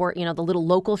to support, the little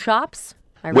local shops.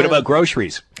 What about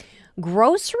groceries?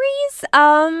 Groceries,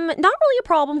 not really a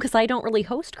problem because I don't really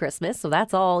host Christmas, so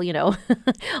that's all,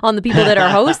 on the people that are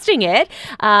hosting it.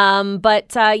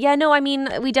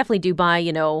 We definitely do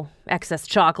buy, excess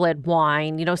chocolate,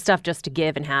 wine, stuff just to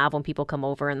give and have when people come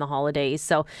over in the holidays.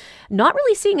 So not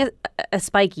really seeing a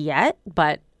spike yet,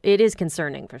 but it is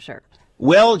concerning for sure.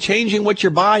 Well, changing what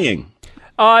you're buying.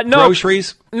 No.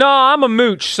 Groceries? No, I'm a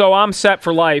mooch, so I'm set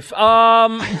for life.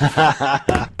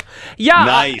 Yeah.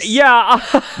 Nice. Yeah.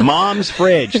 Mom's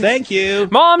fridge. Thank you.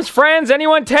 Mom's friends.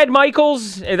 Anyone? Ted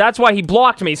Michaels. That's why he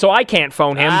blocked me, so I can't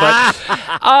phone him. But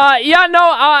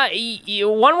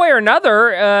one way or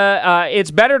another,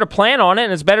 it's better to plan on it,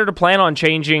 and it's better to plan on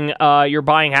changing your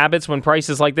buying habits when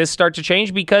prices like this start to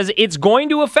change, because it's going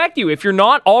to affect you. If you're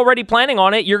not already planning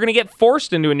on it, you're going to get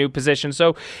forced into a new position.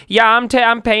 So, yeah,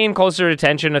 I'm paying closer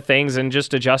attention to things and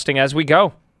just adjusting as we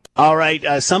go. All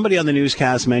right. Somebody on the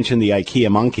newscast mentioned the IKEA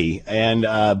monkey. And,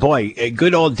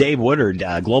 good old Dave Woodard,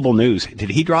 Global News. Did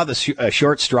he draw the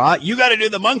short straw? You got to do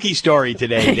the monkey story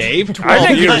today, Dave. 12 I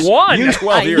think years. You won.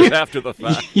 12 years after the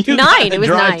fact. You 9. It was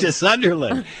drive 9. to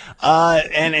Sunderland.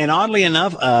 And oddly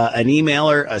enough, an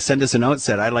emailer sent us a note,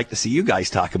 said, I'd like to see you guys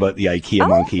talk about the IKEA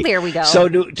monkey. There we go. So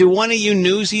do one of you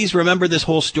newsies remember this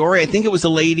whole story? I think it was a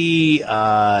lady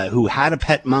who had a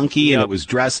pet monkey and it was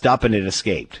dressed up and it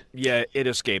escaped. Yeah, it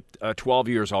escaped. 12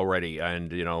 years already,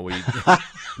 and we. No, 9.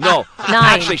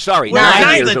 Actually, sorry,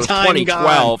 9 years. It was 2012,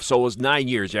 gone. So it was 9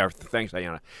 years. Yeah, thanks,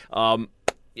 Diana.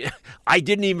 I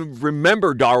didn't even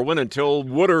remember Darwin until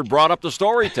Woodard brought up the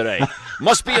story today.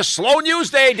 Must be a slow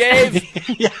news day,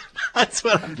 Dave. Yeah, that's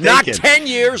what I'm thinking. Not 10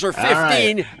 years or 15.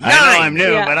 Right. 9. I know I'm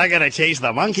new, but I got to chase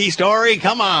the monkey story.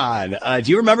 Come on.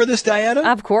 Do you remember this, Diana?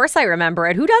 Of course I remember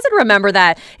it. Who doesn't remember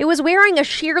that? It was wearing a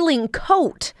shearling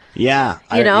coat. Yeah.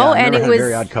 You know, and it was a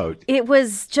very odd coat. It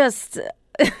was just...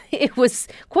 It was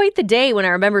quite the day when I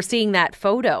remember seeing that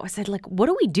photo. I said, like, what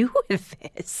do we do with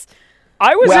this?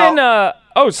 I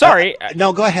was sorry.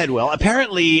 No, go ahead, Will.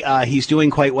 Apparently, he's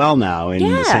doing quite well now in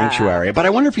the sanctuary, but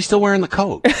I wonder if he's still wearing the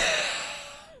coat.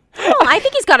 Well, I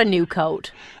think he's got a new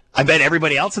coat. I bet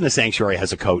everybody else in the sanctuary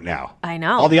has a coat now. I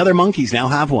know. All the other monkeys now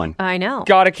have one. I know.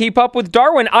 Got to keep up with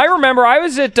Darwin. I remember I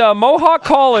was at Mohawk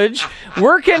College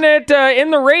working at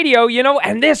in the radio, you know,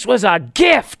 and this was a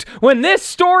gift. When this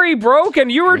story broke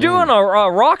and you were doing a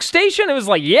rock station, it was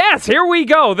like, yes, here we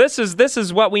go. This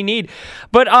is what we need.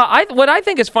 But what I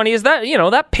think is funny is that, you know,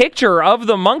 that picture of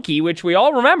the monkey, which we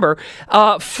all remember,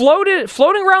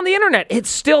 floating around the internet. It's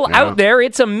still out there.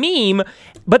 It's a meme.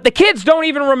 But the kids don't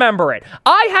even remember it.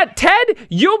 Ted,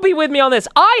 you'll be with me on this.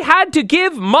 I had to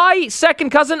give my second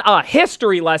cousin a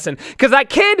history lesson because that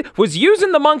kid was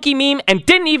using the monkey meme and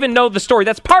didn't even know the story.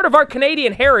 That's part of our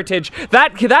Canadian heritage.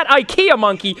 That IKEA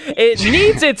monkey, it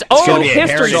needs its own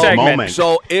history segment. Moment.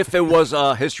 So if it was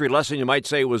a history lesson, you might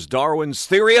say it was Darwin's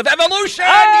theory of evolution.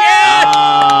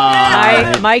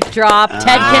 Mic drop.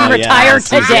 Ted can retire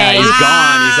today. He's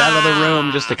gone. He's out of the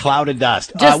room. Just a cloud of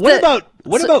dust.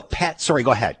 What about pets? Sorry,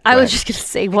 go ahead. I was just going to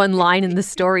say one line in the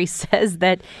story says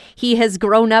that he has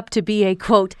grown up to be a,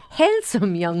 quote,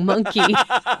 handsome young monkey.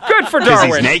 Good for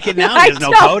Darwin. He's naked now? He has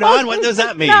no coat on? What does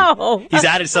that mean? No. He's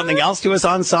added something else to his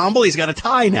ensemble? He's got a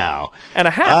tie now. And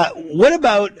a hat. What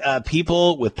about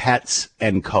people with pets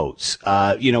and coats?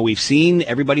 You know, we've seen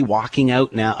everybody walking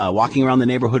out now, walking around the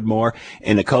neighborhood more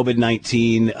in the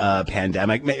COVID-19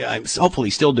 pandemic. I'm hopefully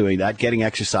still doing that, getting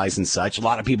exercise and such. A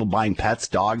lot of people buying pets,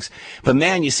 dogs. But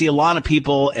man, you see a lot of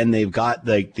people, and they've got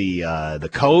like the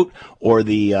coat or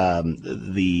the what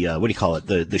do you call it?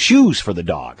 The shoes for the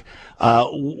dog.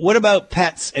 What about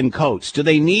pets and coats? Do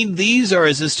they need these, or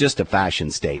is this just a fashion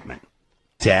statement?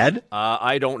 Ted?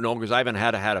 I don't know because I haven't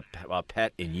had a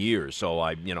pet in years. So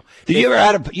have you ever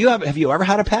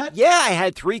had a pet? Yeah, I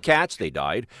had 3 cats. They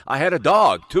died. I had a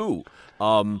dog too.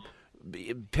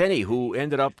 Penny, who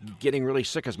ended up getting really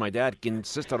sick as my dad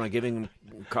insisted on giving him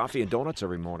coffee and donuts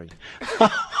every morning.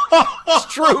 It's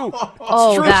true.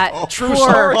 Oh, true. that true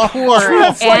poor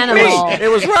story. animal. It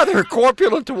was rather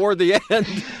corpulent toward the end.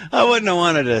 I wouldn't have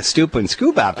wanted to stoop and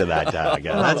scoop after that dog.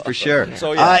 That's for sure.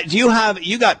 So, yeah.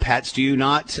 You got pets, do you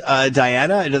not,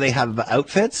 Diana? Do they have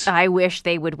outfits? I wish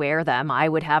they would wear them. I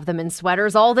would have them in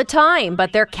sweaters all the time,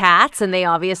 but they're cats and they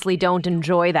obviously don't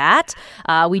enjoy that.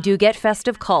 We do get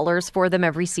festive collars for them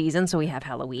every season. So we have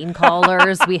Halloween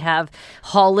collars. We have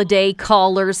holiday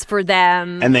collars for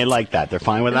them. And they like that. They're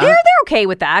fine with that? They're okay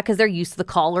with that because they're used to the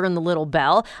collar and the little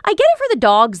bell. I get it for the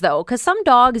dogs, though, because some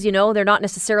dogs, you know, they're not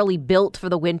necessarily built for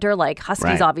the winter. Like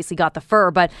Husky's obviously got the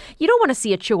fur, but you don't want to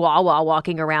see a Chihuahua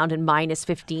walking around in minus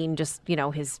 15, just, you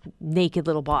know, his naked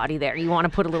little body there. You want to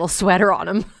put a little sweater on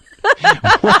him.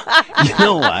 You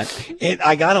know what?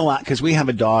 I got a lot because we have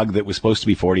a dog that was supposed to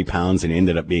be 40 pounds and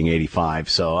ended up being 85.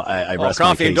 So I rest my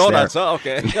coffee case and donuts. there. Oh,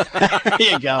 okay.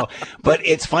 There you go. But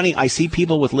it's funny. I see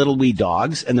people with little wee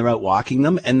dogs and they're out walking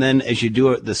them. And then as you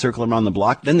do the circle around the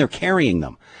block, then they're carrying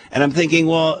them. And I'm thinking,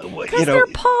 well, because their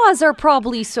paws are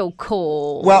probably so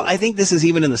cold. Well, I think this is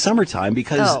even in the summertime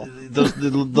because the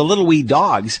little wee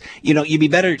dogs, you know, you'd be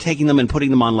better taking them and putting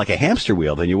them on like a hamster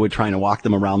wheel than you would trying to walk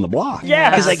them around the block.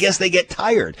 Yeah. Because I guess they get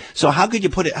tired. So how could you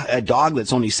put a dog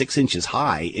that's only 6 inches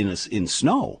high in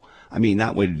snow? I mean,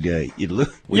 that would you'd lose.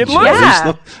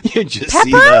 Yeah. You'd just Pepper,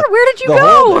 see where did you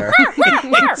go?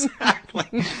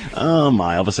 Exactly. Oh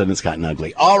my! All of a sudden, it's gotten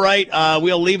ugly. All right,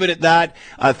 we'll leave it at that.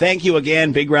 Thank you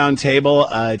again, Big Round Table,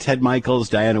 Ted Michaels,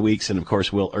 Diana Weeks, and of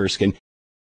course Will Erskine.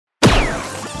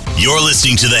 You're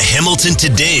listening to the Hamilton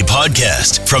Today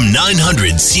podcast from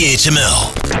 900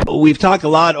 CHML. We've talked a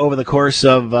lot over the course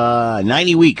of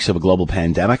 90 weeks of a global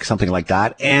pandemic, something like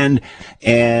that, and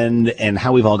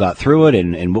how we've all got through it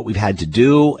and what we've had to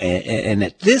do. And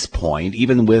at this point,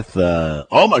 even with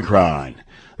Omicron,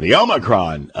 the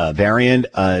Omicron variant,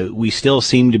 we still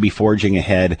seem to be forging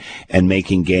ahead and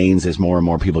making gains as more and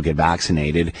more people get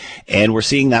vaccinated. And we're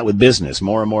seeing that with business.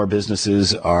 More and more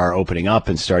businesses are opening up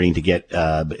and starting to get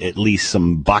at least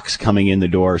some bucks coming in the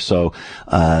door so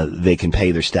they can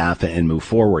pay their staff and move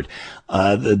forward.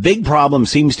 The big problem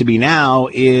seems to be now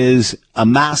is a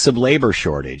massive labor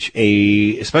shortage,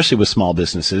 especially with small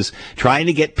businesses trying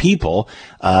to get people,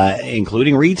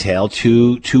 including retail,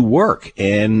 to work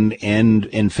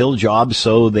and fill jobs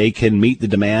so they can meet the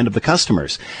demand of the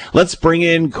customers. Let's bring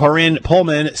in Corinne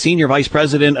Pullman, Senior Vice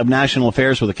President of National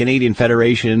Affairs with the Canadian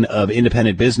Federation of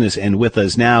Independent Business, and with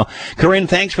us now. Corinne,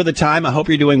 thanks for the time. I hope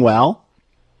you're doing well.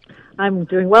 I'm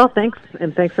doing well, thanks,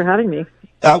 and thanks for having me.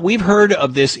 We've heard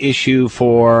of this issue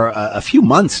for a few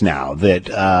months now,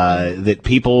 that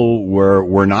people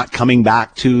were not coming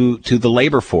back to the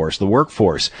labor force, the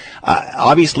workforce.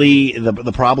 Obviously,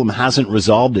 the problem hasn't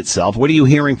resolved itself. What are you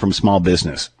hearing from small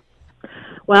business?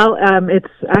 Well, it's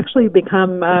actually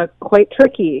become quite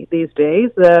tricky these days.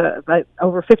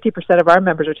 Over 50% of our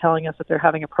members are telling us that they're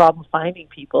having a problem finding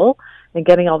people and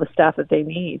getting all the staff that they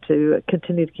need to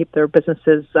continue to keep their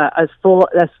businesses as full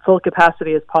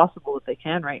capacity as possible that they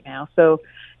can right now. So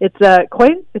it's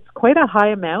quite a high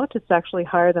amount. It's actually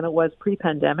higher than it was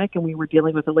pre-pandemic, and we were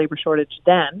dealing with a labor shortage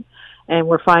then. And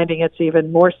we're finding it's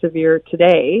even more severe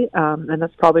today, and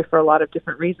that's probably for a lot of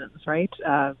different reasons, right?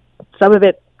 Some of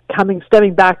it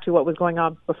stemming back to what was going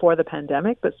on before the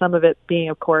pandemic, but some of it being,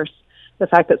 of course, the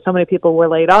fact that so many people were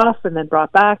laid off and then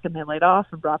brought back and then laid off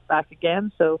and brought back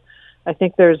again. So I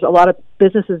think there's a lot of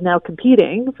businesses now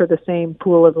competing for the same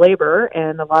pool of labor,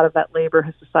 and a lot of that labor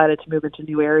has decided to move into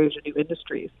new areas or new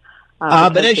industries.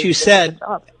 But as you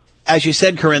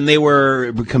said, Corinne, they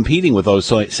were competing with those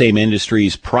same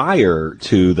industries prior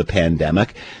to the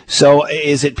pandemic. So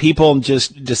is it people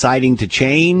just deciding to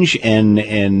change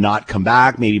and not come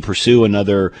back, maybe pursue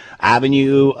another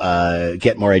avenue,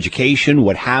 get more education,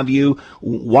 what have you?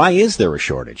 Why is there a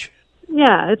shortage?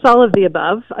 Yeah, it's all of the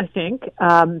above, I think.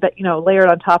 But, layered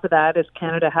on top of that is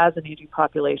Canada has an aging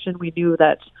population. We knew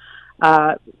that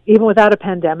even without a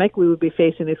pandemic, we would be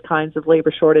facing these kinds of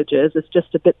labor shortages. It's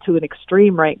just a bit to an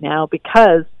extreme right now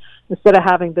because instead of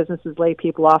having businesses lay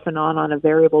people off and on a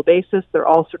variable basis, they're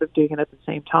all sort of doing it at the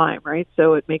same time, right?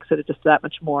 So it makes it just that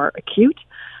much more acute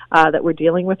that we're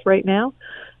dealing with right now.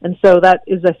 And so that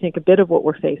is, I think, a bit of what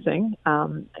we're facing.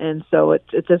 And so it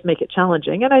does make it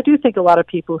challenging. And I do think a lot of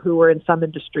people who were in some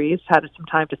industries had some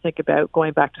time to think about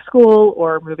going back to school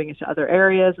or moving into other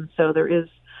areas. And so there is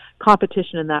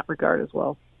competition in that regard as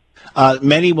well.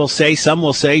 Some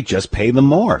will say, just pay them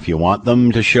more. If you want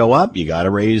them to show up, you got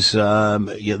to raise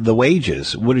the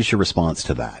wages. What is your response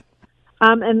to that?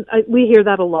 We hear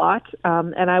that a lot,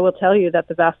 and I will tell you that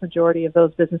the vast majority of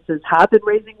those businesses have been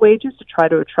raising wages to try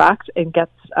to attract and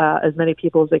get as many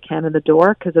people as they can in the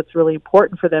door, because it's really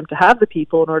important for them to have the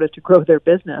people in order to grow their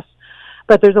business.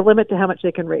 But there's a limit to how much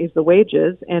they can raise the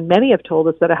wages, and many have told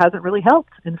us that it hasn't really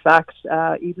helped. In fact,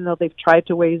 even though they've tried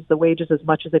to raise the wages as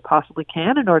much as they possibly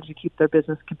can in order to keep their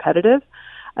business competitive,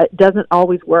 it doesn't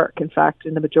always work. In fact,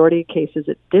 in the majority of cases,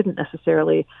 it didn't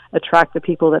necessarily attract the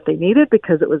people that they needed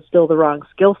because it was still the wrong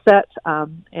skill set,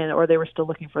 or they were still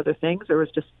looking for other things. There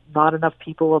was just not enough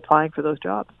people applying for those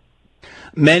jobs.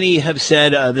 Many have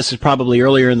said this is probably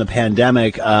earlier in the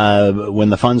pandemic when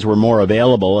the funds were more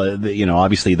available.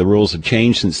 Obviously the rules have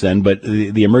changed since then, but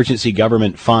the emergency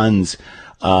government funds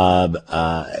impaired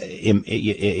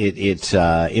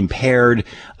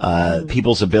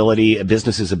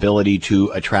businesses' ability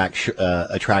to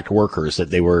attract workers, that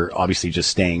they were obviously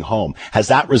just staying home. Has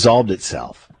that resolved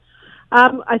itself?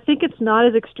 I think it's not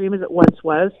as extreme as it once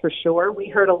was, for sure. We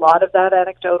heard a lot of that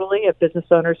anecdotally of business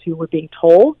owners who were being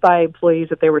told by employees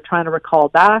that they were trying to recall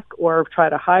back or try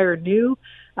to hire new,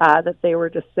 that they were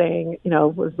just saying,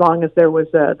 as long as there was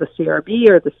the CRB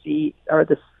or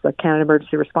this Canada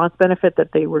Emergency Response Benefit,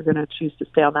 that they were going to choose to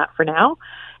stay on that for now.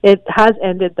 It has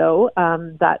ended, though,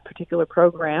 that particular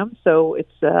program, so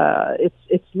it's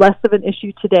less of an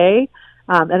issue today.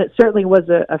 And it certainly was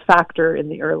a factor in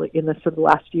the sort of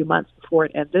last few months before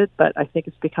it ended, but I think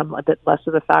it's become a bit less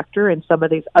of a factor, and some of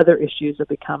these other issues have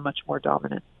become much more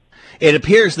dominant. It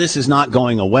appears this is not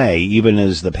going away, even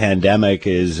as the pandemic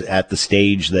is at the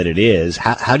stage that it is.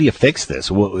 How do you fix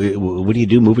this? What do you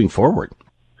do moving forward?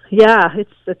 Yeah,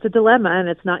 it's a dilemma, and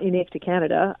it's not unique to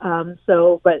Canada.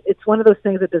 But it's one of those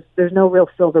things that there's no real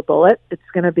silver bullet. It's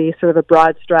going to be sort of a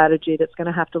broad strategy that's going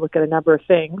to have to look at a number of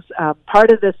things. Part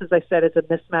of this, as I said, is a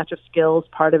mismatch of skills.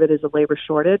 Part of it is a labor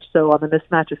shortage. So on the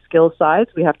mismatch of skill sides,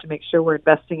 we have to make sure we're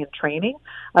investing in training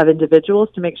of individuals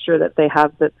to make sure that they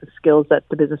have the skills that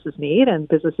the businesses need, and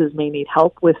businesses may need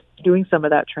help with doing some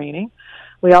of that training.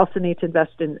 We also need to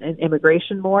invest in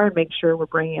immigration more and make sure we're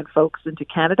bringing in folks into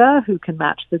Canada who can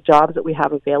match the jobs that we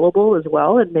have available as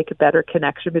well and make a better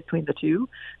connection between the two.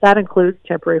 That includes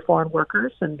temporary foreign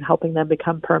workers and helping them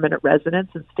become permanent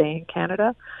residents and stay in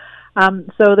Canada.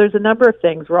 So there's a number of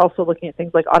things. We're also looking at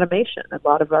things like automation. A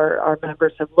lot of our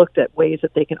members have looked at ways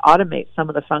that they can automate some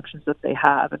of the functions that they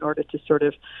have in order to sort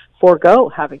of forego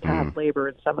having to have labor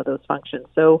in some of those functions.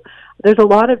 So there's a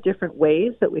lot of different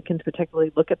ways that we can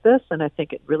particularly look at this, and I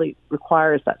think it really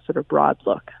requires that sort of broad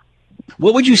look.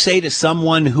 What would you say to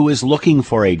someone who is looking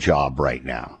for a job right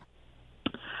now?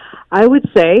 I would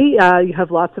say you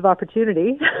have lots of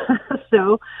opportunity.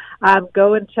 So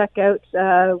go and check out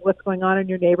what's going on in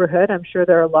your neighborhood. I'm sure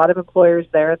there are a lot of employers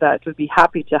there that would be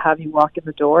happy to have you walk in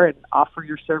the door and offer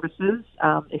your services.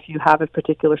 If you have a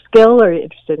particular skill or you're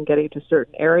interested in getting to a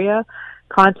certain area,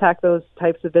 contact those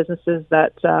types of businesses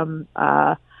that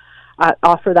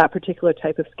offer that particular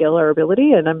type of skill or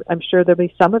ability, and I'm sure there'll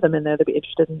be some of them in there that'll be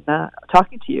interested in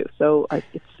talking to you. So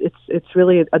it's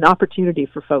really an opportunity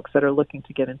for folks that are looking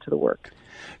to get into the work.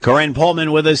 Corinne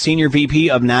Pullman with us, Senior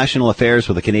VP of National Affairs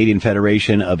with the Canadian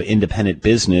Federation of Independent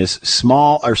Business.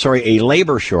 A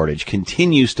labor shortage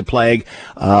continues to plague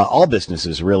all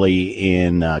businesses really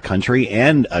in country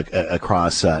and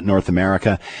across North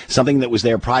America. Something that was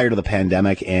there prior to the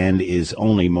pandemic and is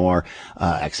only more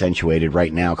accentuated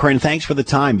right now. Corinne, thanks for the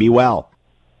time. Be well.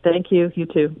 Thank you. You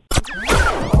too.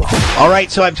 All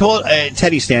right, so I've told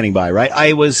Teddy's standing by, right?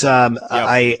 I've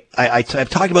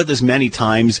talked about this many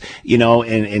times,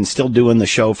 and still doing the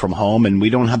show from home, and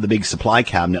we don't have the big supply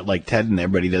cabinet like Ted and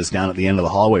everybody does down at the end of the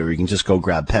hallway where you can just go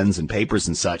grab pens and papers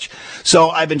and such.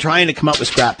 So I've been trying to come up with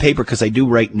scrap paper because I do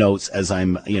write notes as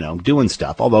I'm, doing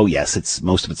stuff. Although yes,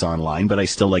 most of it's online, but I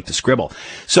still like to scribble.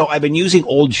 So I've been using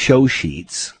old show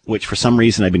sheets, which for some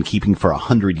reason I've been keeping for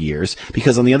 100 years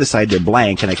because on the other side they're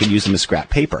blank and I can use them as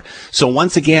scrap paper. So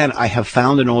once again, I have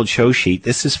found an old show sheet.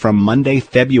 This is from Monday,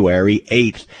 February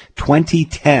 8th,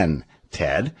 2010.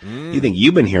 Ted, you think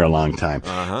you've been here a long time.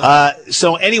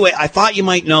 So anyway, I thought you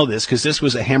might know this because this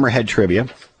was a Hammerhead trivia,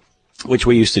 which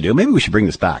we used to do. Maybe we should bring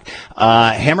this back.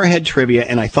 Hammerhead trivia,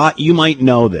 and I thought you might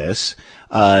know this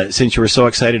since you were so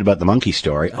excited about the monkey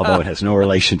story, although it has no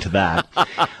relation to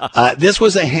that. This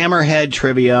was a Hammerhead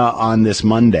trivia on this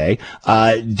Monday.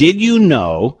 Did you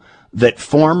know that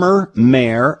former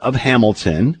mayor of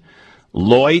Hamilton,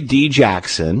 Lloyd D.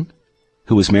 Jackson,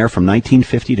 who was mayor from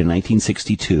 1950 to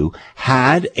 1962,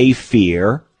 had a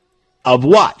fear of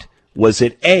what? Was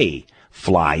it A,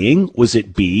 flying? Was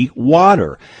it B,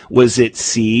 water? Was it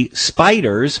C,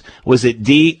 spiders? Was it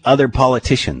D, other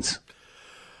politicians?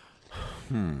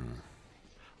 I'm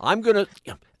going to,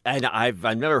 and I've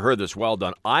never heard this, well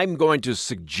done. I'm going to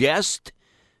suggest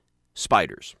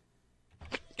spiders.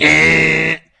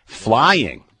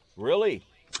 Flying. Really?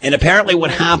 And apparently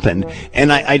what happened,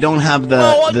 and I don't have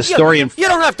the story in... You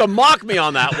don't have to mock me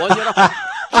on that one.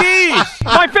 Jeez!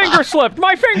 My finger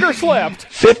slipped.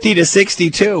 50 to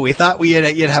 62. We thought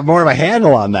you'd have more of a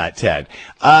handle on that, Ted.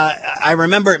 I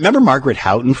remember Margaret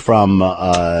Houghton from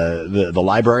the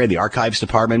library, the archives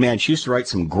department. Man, she used to write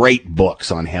some great books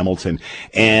on Hamilton.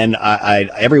 And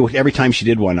every time she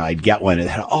did one, I'd get one. It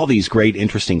had all these great,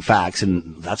 interesting facts,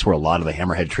 and that's where a lot of the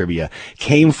Hammerhead trivia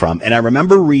came from. And I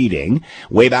remember reading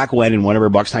way back when in one of her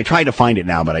books, and I tried to find it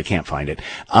now, but I can't find it.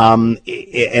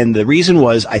 And the reason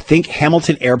was, I think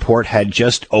Hamilton Airport had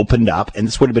just opened up, and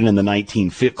this would have been in the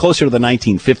closer to the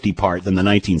 1950 part than the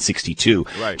 1962,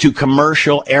 right, to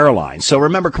commercial airlines. So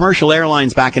remember, commercial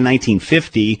airlines back in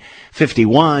 1950,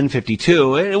 51,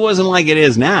 52, it wasn't like it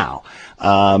is now.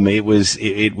 It was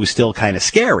still kind of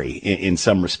scary in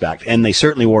some respect, and they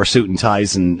certainly wore suit and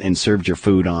ties and served your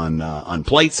food on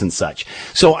plates and such.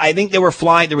 So I think there was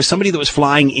somebody that was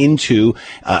flying into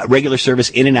regular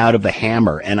service in and out of the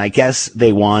Hammer, and I guess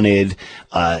they wanted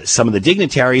some of the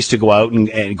dignitaries to go out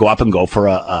and go up and go for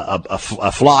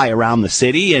a fly around the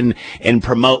city and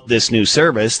promote this new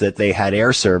service that they had,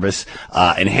 air service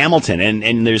in Hamilton.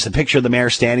 And there's a picture of the mayor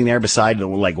standing there beside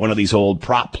like one of these old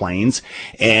prop planes,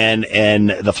 and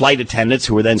the flight attendants,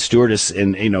 who were then stewardess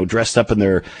and, dressed up in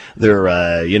their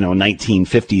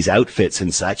 1950s outfits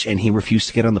and such. And he refused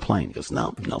to get on the plane. He goes,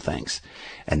 no, thanks.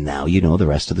 And now you know the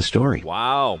rest of the story.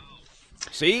 Wow.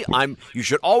 See, you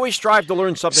should always strive to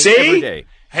learn something every day.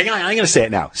 Hang on, I'm going to say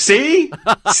it now. See?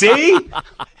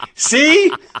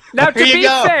 See? Now, to be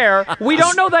fair, we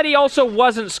don't know that he also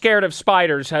wasn't scared of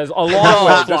spiders, has a long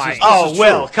way flying.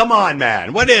 Will, come on,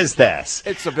 man. What is this?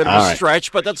 It's a bit of a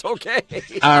stretch, but that's okay.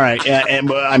 All right,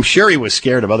 and I'm sure he was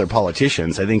scared of other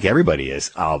politicians. I think everybody is,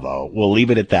 although we'll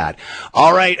leave it at that.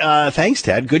 All right, thanks,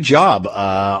 Ted. Good job.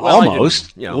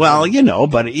 Almost. Well,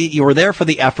 but you were there for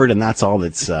the effort, and that's all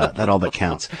that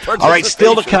counts. All right,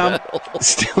 still to come.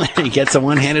 Still, he gets a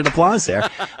 100. one-handed applause there.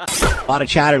 A lot of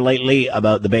chatter lately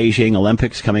about the Beijing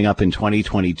Olympics coming up in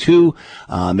 2022.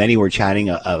 Many were chatting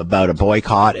about a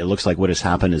boycott. It looks like what has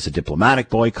happened is a diplomatic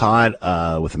boycott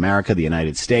with America, the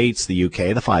United States, the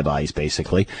UK, the Five Eyes,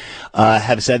 basically,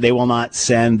 have said they will not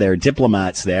send their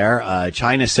diplomats there.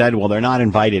 China said, well, they're not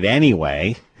invited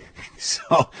anyway.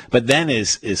 So, but then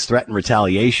is threatened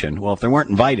retaliation. Well, if they weren't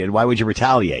invited, why would you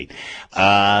retaliate?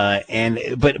 But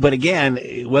again,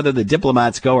 whether the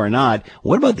diplomats go or not,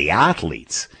 what about the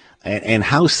athletes? And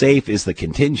how safe is the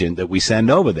contingent that we send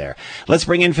over there? Let's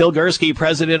bring in Phil Gursky,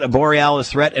 president of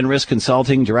Borealis Threat and Risk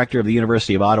Consulting, director of the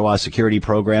University of Ottawa Security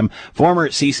Program, former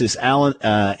CSIS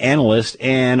analyst,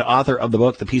 and author of the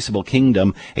book, The Peaceable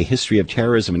Kingdom, A History of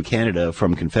Terrorism in Canada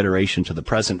from Confederation to the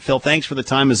Present. Phil, thanks for the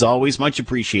time as always. Much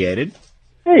appreciated.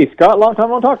 Hey, Scott, long time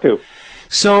no talk to.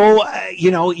 So,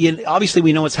 obviously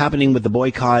we know what's happening with the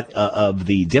boycott of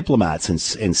the diplomats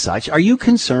and such. Are you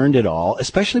concerned at all,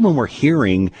 especially when we're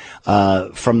hearing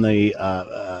from the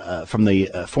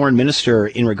foreign minister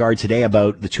in regard today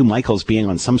about the two Michaels being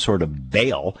on some sort of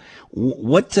bail?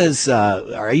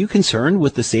 Are you concerned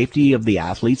with the safety of the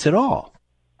athletes at all?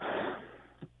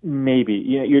 Maybe.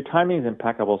 Your timing is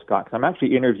impeccable, Scott, because I'm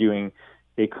actually interviewing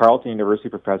a Carleton University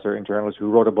professor and journalist who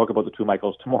wrote a book about the two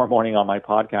Michaels tomorrow morning on my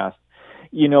podcast.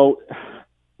 You know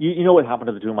what happened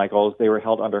to the two Michaels? They were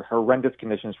held under horrendous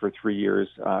conditions for 3 years,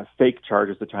 fake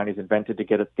charges the Chinese invented to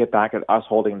get back at us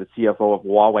holding the CFO of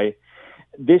Huawei.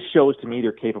 This shows to me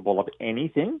they're capable of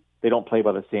anything. They don't play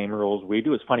by the same rules we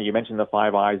do. It's funny, you mentioned the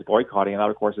Five Eyes boycotting, and that,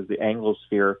 of course, is the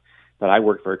Anglosphere that I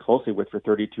worked very closely with for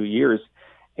 32 years.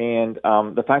 And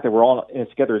the fact that we're all in it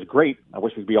together is great. I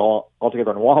wish we'd be all together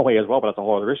on Huawei as well, but that's a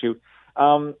whole other issue.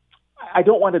 I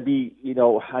don't want to be,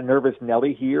 a nervous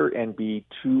Nelly here and be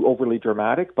too overly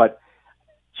dramatic, but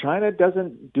China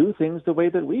doesn't do things the way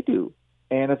that we do.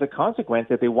 And as a consequence,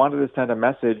 if they wanted to send a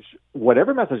message,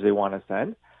 whatever message they want to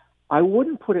send, I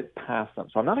wouldn't put it past them.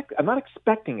 So I'm not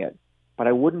expecting it, but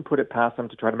I wouldn't put it past them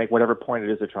to try to make whatever point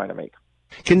it is they're trying to make.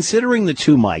 Considering the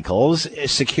two Michaels,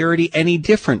 is security any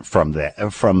different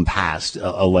from past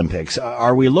Olympics?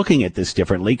 Are we looking at this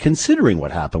differently, considering what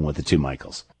happened with the two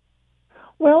Michaels?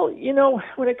 Well,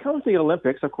 when it comes to the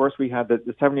Olympics, of course, we had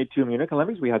the 72 Munich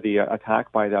Olympics. We had the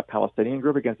attack by the Palestinian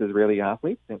group against Israeli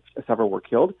athletes, and several were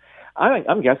killed.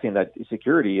 I'm guessing that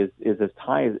security is as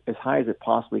high as it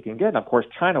possibly can get. And of course,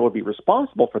 China will be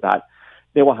responsible for that.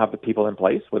 They will have the people in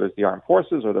place, whether it's the armed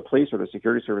forces or the police or the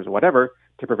security service or whatever,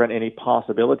 to prevent any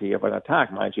possibility of an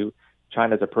attack. Mind you,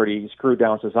 China's a pretty screwed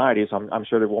down society, so I'm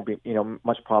sure there won't be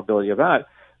much probability of that.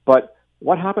 But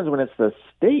what happens when it's the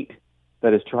state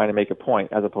that is trying to make a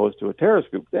point as opposed to a terrorist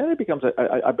group? Then it becomes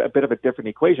a bit of a different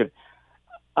equation.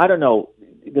 I don't know.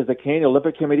 Does the Canadian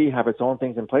Olympic Committee have its own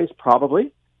things in place?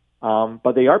 Probably.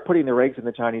 But they are putting their eggs in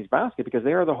the Chinese basket because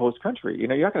they are the host country. You're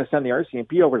not going to send the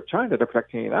RCMP over to China to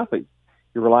protect Canadian athletes.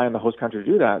 You rely on the host country to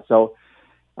do that. So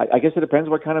I guess it depends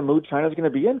what kind of mood China's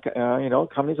going to be in,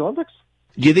 come these Olympics.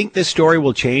 Do you think this story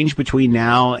will change between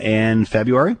now and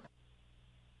February?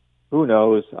 Who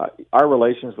knows? Our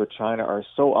relations with China are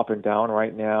so up and down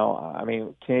right now. I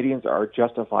mean, Canadians are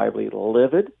justifiably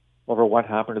livid over what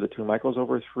happened to the two Michaels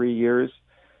over 3 years.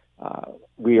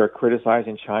 We are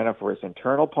criticizing China for its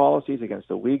internal policies against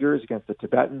the Uyghurs, against the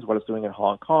Tibetans, what it's doing in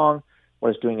Hong Kong, what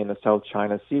it's doing in the South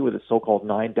China Sea with its so-called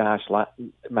 9-dash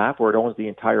map where it owns the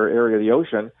entire area of the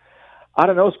ocean. I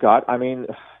don't know, Scott. I mean,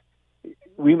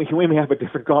 we may have a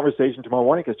different conversation tomorrow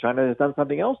morning because China has done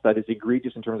something else that is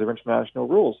egregious in terms of international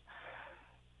rules.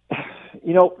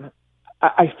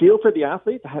 I feel for the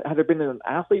athletes. Had there been an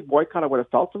athlete boycott, I would have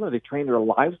felt for them. They trained their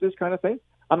lives this kind of thing.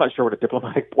 I'm not sure what a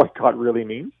diplomatic boycott really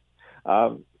means.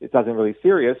 It doesn't really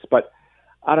serious, but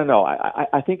I don't know.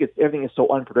 I think everything is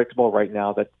so unpredictable right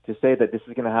now that to say that this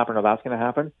is going to happen or that's going to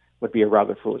happen would be a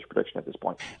rather foolish prediction at this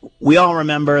point. We all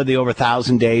remember the over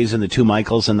 1,000 days and the two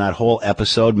Michaels and that whole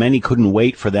episode. Many couldn't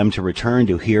wait for them to return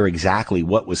to hear exactly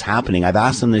what was happening. I've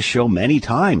asked them this show many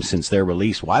times since their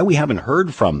release why we haven't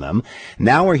heard from them.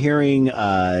 Now we're hearing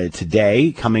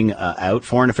today coming out,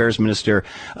 Foreign Affairs Minister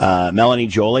Melanie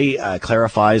Joly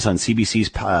clarifies on CBC's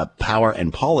Power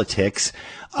and Politics.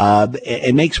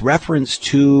 It makes reference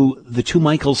to the two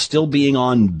Michaels still being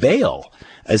on bail,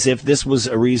 as if this was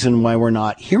a reason why we're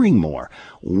not hearing more.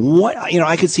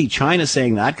 I could see China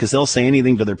saying that because they'll say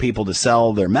anything to their people to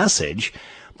sell their message.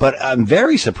 But I'm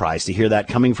very surprised to hear that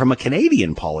coming from a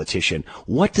Canadian politician.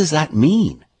 What does that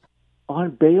mean?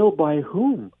 On bail by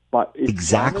whom? But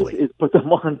exactly. Is put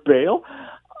them on bail?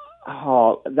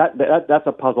 Oh, that's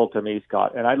a puzzle to me,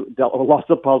 Scott. And I dealt with lots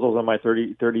of puzzles in my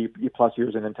 30 plus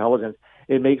years in intelligence.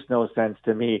 It makes no sense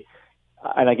to me.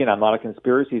 and again, I'm not a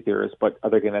conspiracy theorist, but are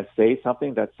they going to say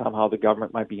something that somehow the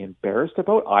government might be embarrassed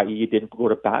about, i.e. you didn't go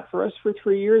to bat for us for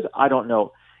 3 years? I don't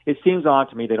know. It seems odd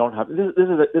to me they don't have, this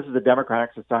is a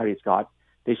democratic society, Scott.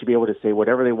 They should be able to say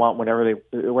whatever they want, whenever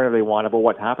they want about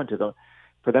what happened to them.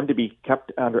 For them to be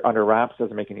kept under wraps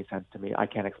doesn't make any sense to me. I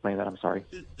can't explain that. I'm sorry.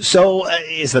 So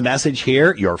is the message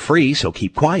here, you're free, so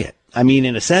keep quiet? I mean,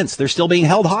 in a sense, they're still being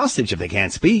held hostage if they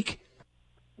can't speak.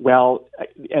 Well,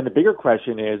 and the bigger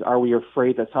question is, are we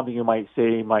afraid that something you might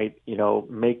say might,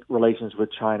 make relations with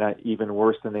China even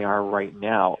worse than they are right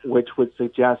now, which would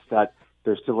suggest that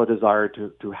there's still a desire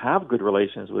to have good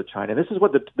relations with China. And this is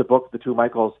what the book, The Two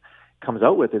Michaels, comes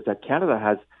out with, is that Canada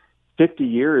has 50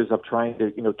 years of trying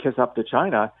to, kiss up to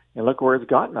China, and look where it's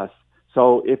gotten us.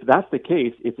 So if that's the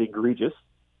case, it's egregious.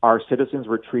 Our citizens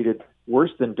were treated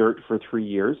worse than dirt for 3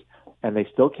 years, and they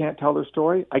still can't tell their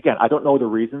story. Again, I don't know the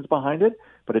reasons behind it,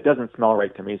 but it doesn't smell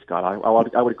right to me, Scott.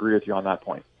 I would agree with you on that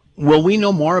point. Will we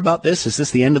know more about this? Is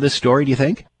this the end of this story, do you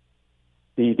think?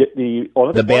 The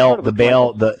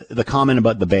comment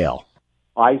about the bail.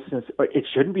 It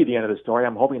shouldn't be the end of the story.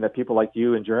 I'm hoping that people like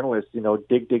you and journalists,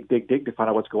 dig to find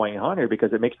out what's going on here,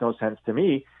 because it makes no sense to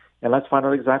me. And let's find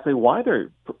out exactly why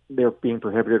they're being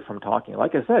prohibited from talking.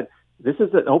 Like I said, this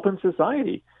is an open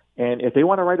society, and if they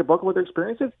want to write a book about their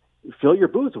experiences, fill your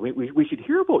booths. We should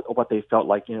hear about what they felt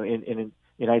like, in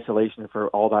isolation for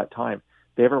all that time.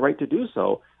 They have a right to do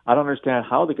so. I don't understand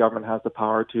how the government has the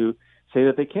power to say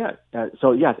that they can't.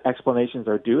 So yes, explanations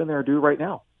are due, and they're due right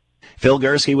now. Phil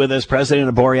Gursky with us, president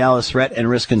of Borealis Threat and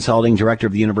Risk Consulting, director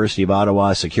of the University of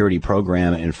Ottawa Security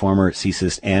Program, and former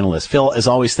CSIS analyst. Phil, as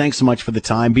always, thanks so much for the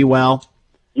time. Be well.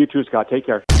 You too, Scott. Take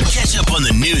care. Catch up on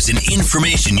the news and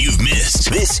information you've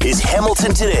missed. This is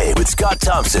Hamilton Today with Scott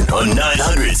Thompson on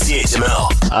 900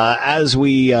 CHML. As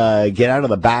we get out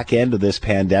of the back end of this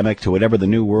pandemic to whatever the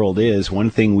new world is, one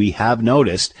thing we have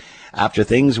noticed after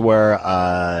things were,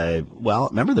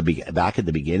 remember back at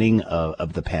the beginning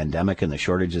of the pandemic and the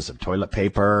shortages of toilet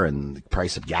paper and the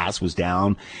price of gas was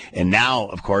down. And now,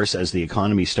 of course, as the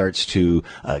economy starts to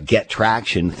get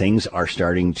traction, things are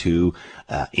starting to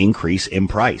increase in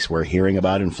price. We're hearing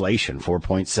about inflation,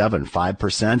 4.7%,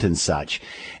 5% and such.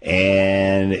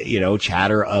 And,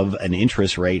 chatter of an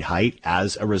interest rate hike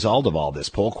as a result of all this.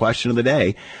 Poll question of the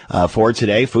day for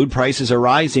today. Food prices are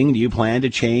rising. Do you plan to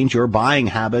change your buying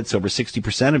habits? Over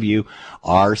 60% of you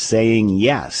are saying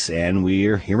yes. And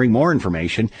we're hearing more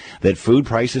information that food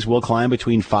prices will climb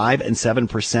between 5 and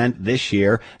 7%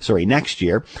 next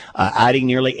year, adding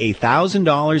nearly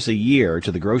 $1,000 a year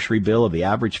to the grocery bill of the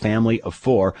average family of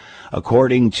four,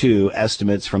 according to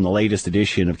estimates from the latest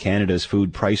edition of Canada's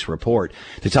Food Price Report.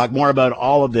 To talk more about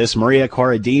all of this, Maria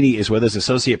Corradini is with us,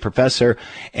 Associate Professor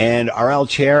and RL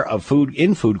Chair of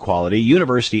Food Quality,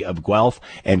 University of Guelph,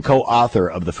 and co-author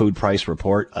of the Food Price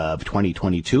Report of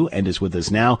 2022, and is with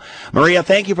us now. Maria,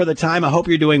 thank you for the time. I hope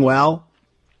you're doing well.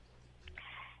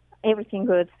 Everything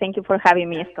good. Thank you for having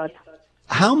me, Scott.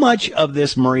 How much of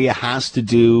this, Maria, has to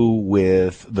do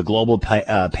with the global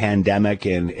pandemic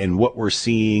and what we're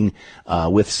seeing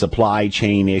with supply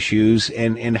chain issues,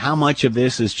 and how much of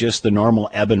this is just the normal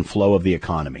ebb and flow of the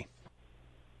economy?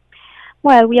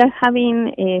 Well, we are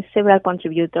having several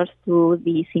contributors to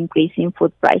this increase in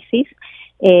food prices,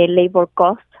 labor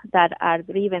costs that are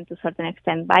driven to a certain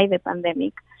extent by the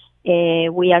pandemic.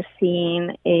 We are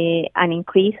seeing an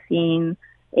increase in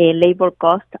labor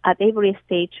costs at every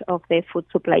stage of the food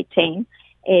supply chain,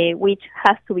 which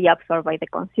has to be absorbed by the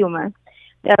consumer.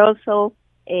 There are also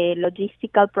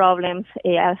logistical problems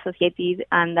associated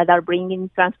and that are bringing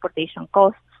transportation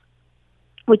costs,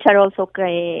 which are also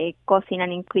causing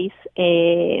an increase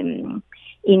in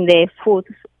the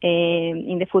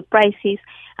food prices,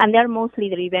 and they are mostly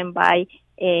driven by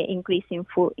increasing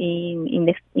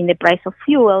in the price of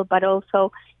fuel, but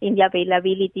also in the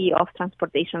availability of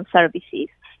transportation services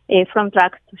from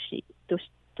trucks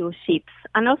to ships.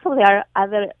 And also there are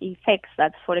other effects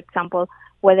that, for example,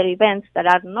 weather events that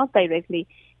are not directly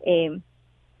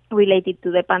related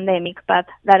to the pandemic, but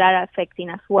that are affecting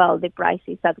as well the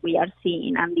prices that we are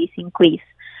seeing, and this increase,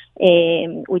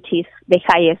 which is the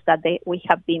highest that we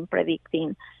have been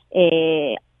predicting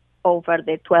over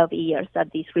the 12 years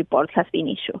that this report has been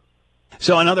issued.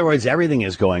 So in other words, everything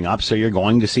is going up, so you're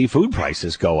going to see food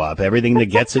prices go up. Everything that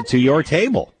gets it to your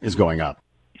table is going up.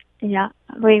 Yeah,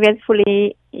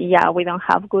 regretfully, we don't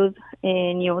have good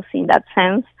news in that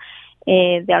sense.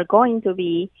 They are going to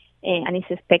be, and it's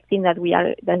expecting that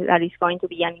that is going to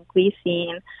be an increase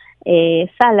in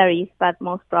salaries, but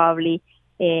most probably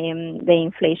the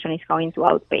inflation is going to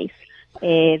outpace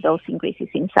those increases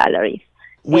in salaries.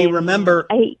 We remember...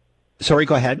 Sorry,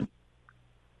 go ahead.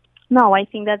 No, I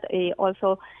think that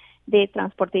also the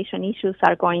transportation issues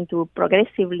are going to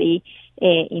progressively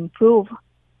improve.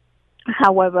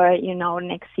 However,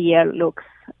 next year looks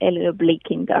a little bleak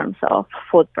in terms of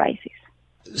food prices.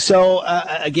 So,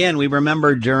 again, we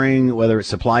remember during whether it's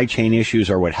supply chain issues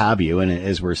or what have you, and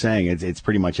as we're saying, it's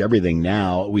pretty much everything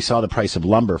now. We saw the price of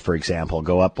lumber, for example,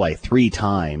 go up like 3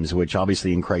 times, which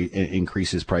obviously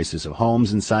increases prices of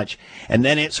homes and such, and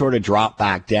then it sort of dropped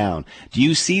back down. Do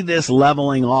you see this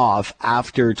leveling off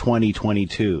after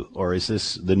 2022, or is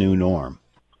this the new norm?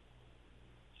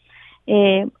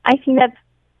 I think that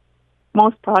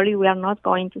most probably we are not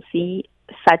going to see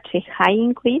such a high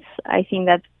increase. I think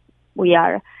that we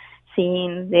are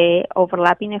seeing the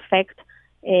overlapping effect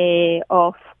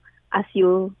of, as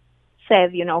you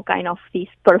said, kind of this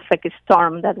perfect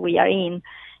storm that we are in.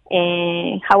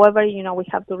 However, we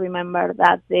have to remember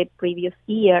that the previous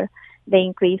year, the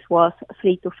increase was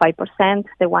 3 to 5%,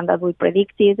 the one that we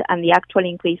predicted, and the actual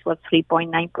increase was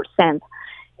 3.9%.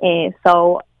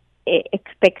 So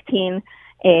expecting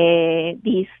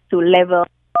this to level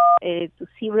to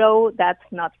zero, that's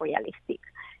not realistic.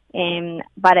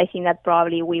 But I think that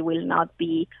probably we will not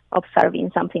be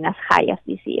observing something as high as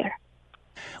this year.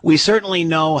 We certainly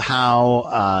know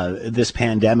how this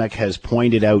pandemic has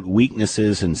pointed out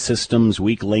weaknesses in systems,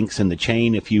 weak links in the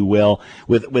chain, if you will,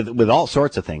 with all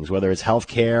sorts of things, whether it's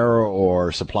healthcare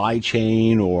or supply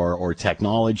chain or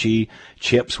technology,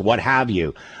 chips, what have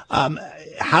you.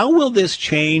 How will this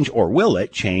change, or will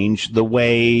it change, the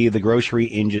way the grocery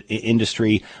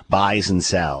industry buys and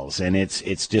sells and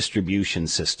its distribution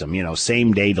system?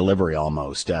 Same day delivery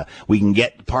almost. We can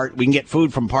get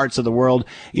food from parts of the world,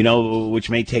 which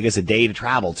may take us a day to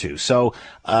travel to. So,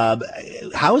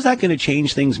 how is that going to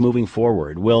change things moving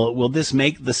forward? Will this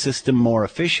make the system more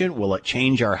efficient? Will it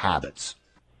change our habits?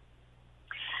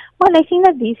 Well, I think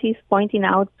that this is pointing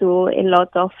out to a lot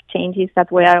of changes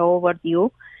that were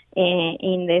overdue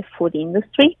in the food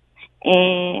industry.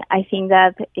 I think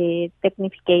that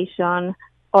technification,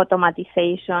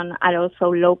 automatization, and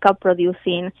also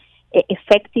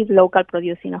effective local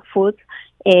producing of food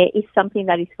is something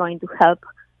that is going to help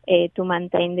to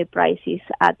maintain the prices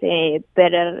at a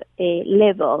better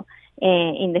level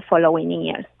in the following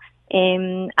years.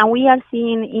 And we are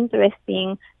seeing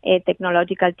interesting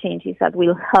technological changes that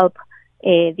will help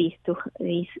this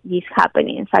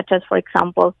happening, such as, for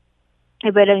example,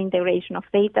 a better integration of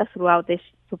data throughout the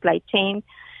supply chain,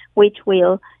 which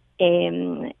will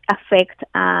affect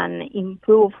and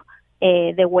improve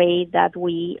the way that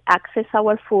we access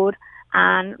our food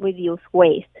and reduce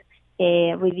waste,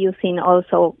 reducing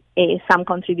also some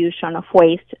contribution of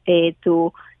waste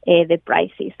to the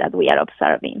prices that we are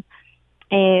observing.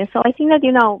 So I think that,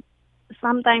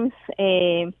 sometimes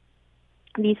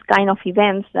these kind of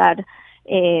events that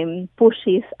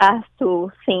pushes us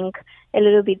to think a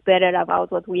little bit better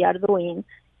about what we are doing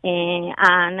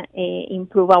and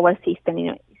improve our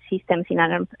systems in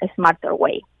a smarter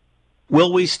way.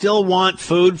 Will we still want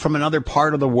food from another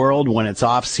part of the world when it's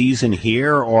off season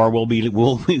here, or will we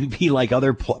be like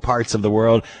other parts of the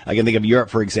world? I can think of Europe,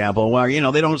 for example, where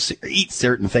they don't eat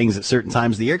certain things at certain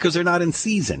times of the year because they're not in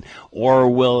season. Or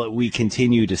will we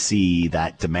continue to see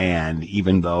that demand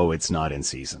even though it's not in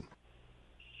season?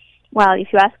 Well,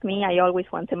 if you ask me, I always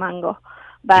want a mango,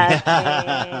 but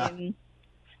I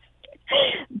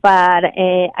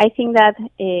think that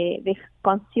the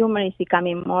consumer is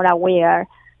becoming more aware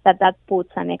that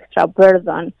puts an extra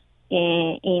burden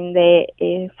in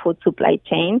the food supply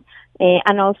chain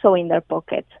and also in their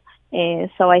pockets.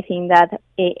 So I think that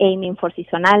aiming for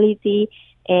seasonality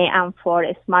and for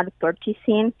smart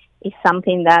purchasing is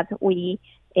something that we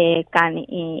can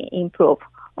improve.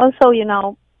 Also,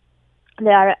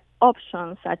 there are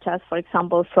options such as, for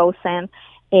example, frozen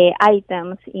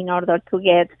items in order to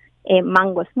get a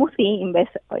mango smoothie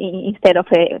instead of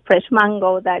a fresh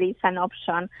mango. That is an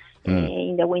option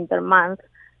in the winter months,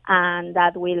 and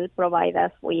that will provide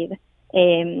us with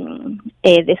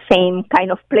the same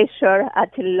kind of pleasure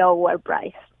at a lower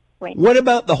price range. What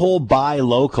about the whole buy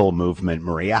local movement,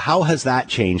 Maria? How has that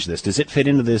changed this? Does it fit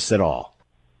into this at all?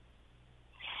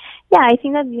 Yeah, I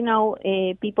think that,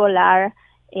 people are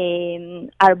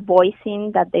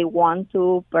voicing that they want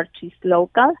to purchase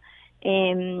local.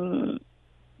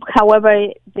 However,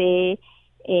 the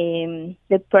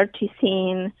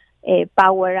purchasing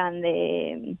power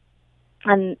and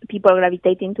people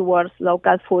gravitating towards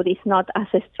local food is not as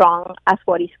strong as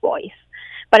what is voiced.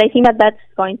 But I think that that's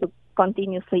going to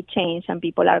continuously change, and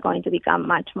people are going to become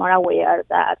much more aware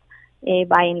that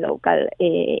buying local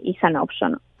is an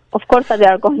option. Of course,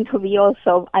 there are going to be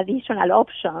also additional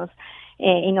options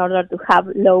in order to have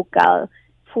local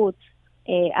foods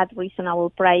at reasonable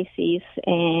prices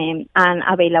and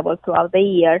available throughout the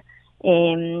year,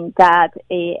 that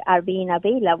are being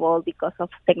available because of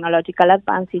technological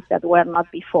advances that were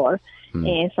not before.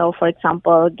 So, for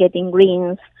example, getting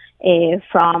greens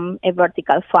from a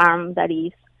vertical farm that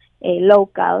is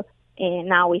local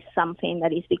now is something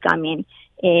that is becoming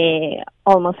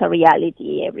almost a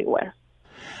reality everywhere.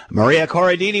 Maria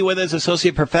Corradini with us,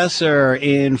 Associate Professor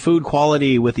in Food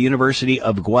Quality with the University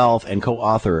of Guelph and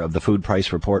co-author of the Food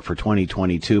Price Report for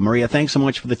 2022. Maria, thanks so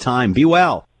much for the time. Be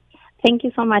well. Thank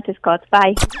you so much, Scott.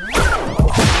 Bye.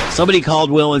 Somebody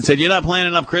called Will and said, you're not playing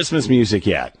enough Christmas music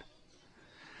yet.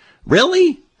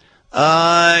 Really?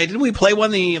 Didn't we play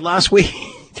one the last week?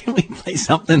 Didn't we play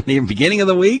something at the beginning of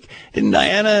the week? Didn't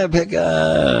Diana pick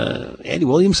a Andy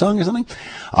Williams song or something?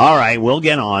 All right, we'll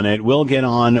get on it. We'll get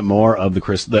on more of the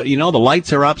Christmas. The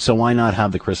lights are up, so why not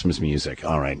have the Christmas music?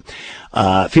 All right.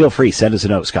 Feel free. Send us a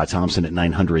note, Scott Thompson at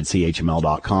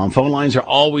 900CHML.com. Phone lines are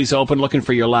always open. Looking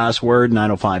for your last word,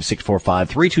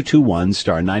 905-645-3221,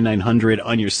 star 9900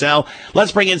 on your cell.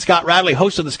 Let's bring in Scott Radley,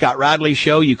 host of the Scott Radley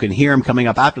Show. You can hear him coming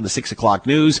up after the 6 o'clock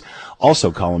news.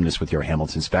 Also columnist with your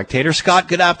Hamilton Spectator. Scott,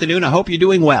 good afternoon. I hope you're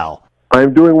doing well.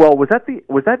 I'm doing well. Was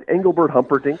that Engelbert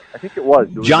Humperdinck? I think it was.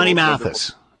 Johnny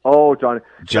Mathis. Oh,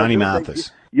 Johnny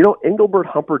Mathis. Engelbert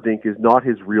Humperdinck is not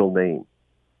his real name,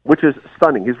 which is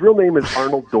stunning. His real name is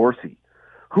Arnold Dorsey.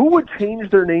 Who would change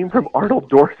their name from Arnold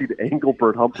Dorsey to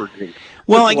Engelbert Humperdinck?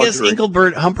 Well, I guess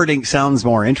Engelbert Humperdinck sounds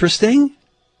more interesting.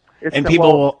 I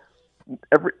don't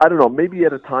know, maybe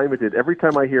at a time it did. Every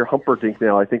time I hear Humperdinck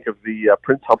now, I think of the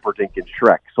Prince Humperdinck in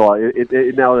Shrek. So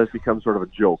it now has become sort of a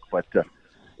joke. But anyway.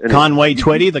 Conway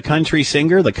Twitty, the country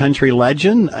singer, the country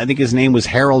legend, I think his name was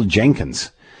Harold Jenkins.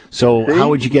 So how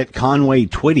would you get Conway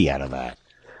Twitty out of that?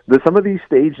 Some of these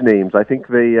stage names, I think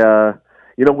they,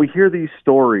 we hear these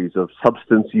stories of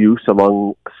substance use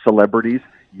among celebrities.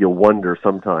 You wonder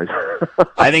sometimes.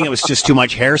 I think it was just too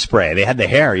much hairspray. They had the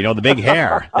hair, the big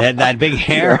hair. They had that big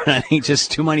hair, and I think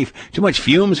just too much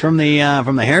fumes from the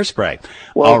hairspray.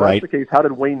 Well, all right. That's the case. How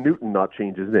did Wayne Newton not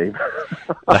change his name?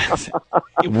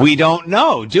 We don't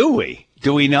know, do we?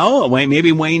 Do we know?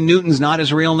 Maybe Wayne Newton's not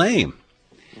his real name.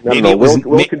 Maybe it was.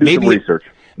 Will can do some research.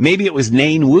 Maybe it was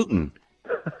Nain Wooten.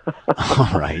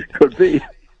 All right. Could be.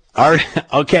 All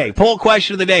right. Okay, poll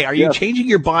question of the day. Are you changing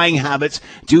your buying habits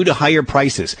due to higher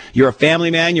prices? You're a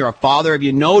family man, you're a father. Have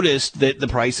you noticed that the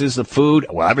prices of food,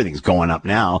 well, everything's going up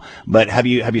now, but have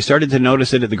you started to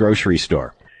notice it at the grocery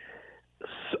store?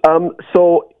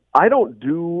 So I don't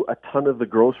do a ton of the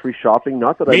grocery shopping,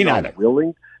 not that I'm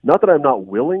not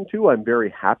willing to. I'm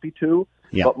very happy to.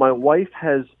 Yeah. But my wife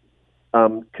has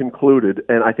concluded,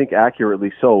 and I think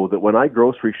accurately so, that when I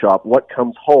grocery shop, what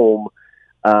comes home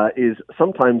is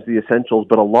sometimes the essentials,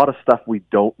 but a lot of stuff we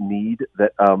don't need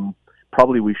that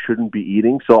probably we shouldn't be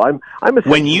eating. So I'm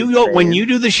when you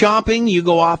do the shopping, you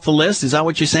go off the list. Is that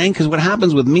what you're saying? Because what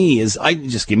happens with me is I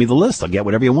just give me the list. I'll get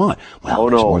whatever you want. Well,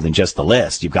 there's more than just the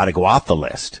list. You've got to go off the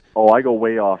list. Oh, I go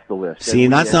way off the list. See,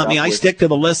 and that's not me. I stick to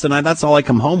the list, and that's all I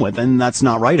come home with, and that's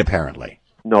not right, apparently.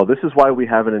 No, this is why we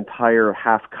have an entire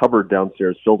half cupboard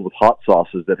downstairs filled with hot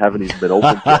sauces that haven't even been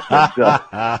opened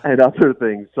yet, and other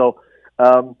things. So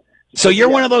you're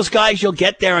one of those guys, you'll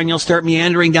get there and you'll start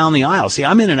meandering down the aisle. See,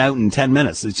 I'm in and out in 10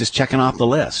 minutes. It's just checking off the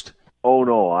list. Oh,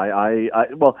 no.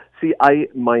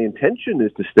 My intention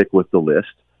is to stick with the list.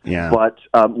 Yeah. But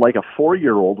like a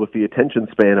 4-year-old with the attention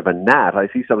span of a gnat, I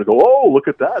see someone go, oh, look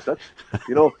at that. That's,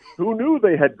 who knew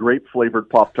they had grape-flavored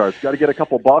Pop-Tarts? Got to get a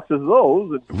couple boxes of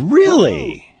those.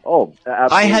 Really? Oh,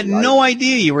 absolutely. I had no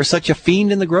idea you were such a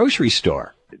fiend in the grocery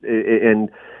store. And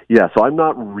yeah, so I'm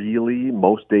not really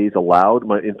most days allowed.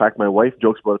 In fact, my wife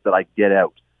jokes about it that I get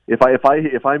out. If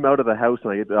I'm out of the house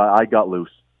and I got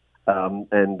loose,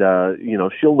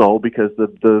 she'll know because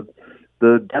the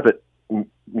debit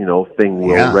thing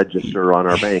will register on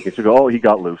our bank, and she'll go, oh, he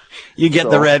got loose. You get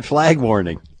the red flag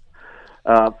warning.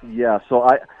 Yeah. So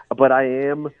I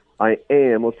am.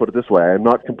 Let's put it this way: I am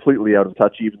not completely out of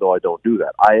touch, even though I don't do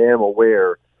that. I am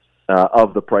aware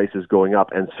of the prices going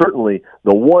up. And certainly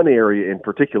the one area in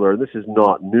particular, and this is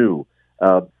not new,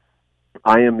 I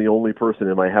am the only person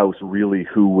in my house really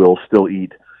who will still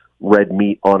eat red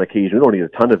meat on occasion. We don't eat a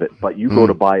ton of it, but you go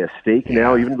to buy a steak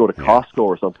now, even go to Costco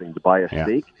or something to buy a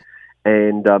steak,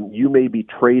 and you may be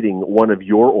trading one of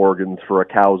your organs for a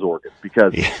cow's organ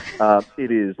because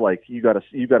it is like you got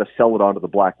to sell it onto the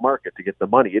black market to get the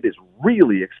money. It is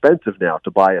really expensive now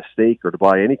to buy a steak or to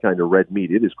buy any kind of red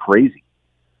meat. It is crazy.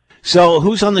 So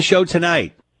who's on the show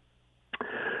tonight?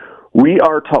 We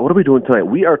are what are we doing tonight?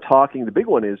 We are talking, the big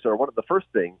one is, or one of the first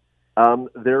thing,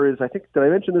 there is, I think, did I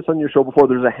mention this on your show before?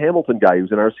 There's a Hamilton guy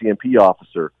who's an RCMP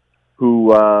officer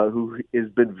who has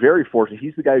been very fortunate.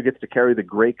 He's the guy who gets to carry the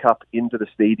Grey Cup into the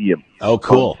stadium. Oh,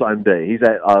 cool! On Sunday, he's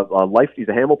he's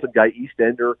a Hamilton guy, East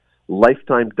Ender,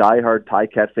 lifetime diehard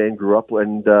Ticats fan. Grew up,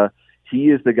 and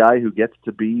he is the guy who gets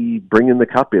to be bringing the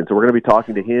cup in. So we're going to be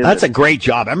talking to him. That's a great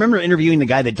job. I remember interviewing the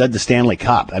guy that did the Stanley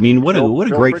Cup. I mean, what a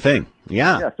great Pritchard. thing!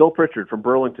 Yeah, Phil Pritchard from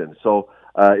Burlington. So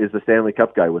is the Stanley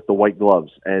Cup guy with the white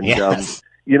gloves, and yes.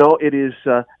 it is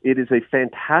a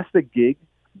fantastic gig.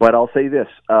 But I'll say this,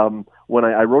 when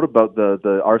I wrote about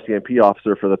the RCMP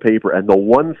officer for the paper, and the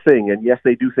one thing, and yes,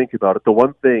 they do think about it, the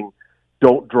one thing,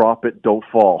 don't drop it, don't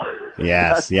fall.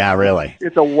 Yes, yeah, really.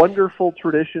 It's a wonderful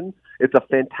tradition. It's a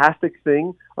fantastic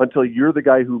thing until you're the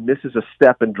guy who misses a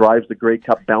step and drives the Grey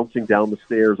Cup bouncing down the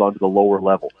stairs onto the lower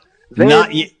level.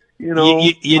 Then,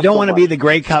 you don't want to be the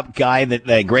Grey Cup guy,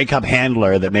 the Grey Cup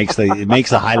handler that makes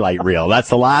the highlight reel. That's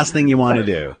the last thing you want to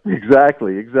do.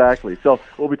 Exactly. So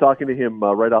we'll be talking to him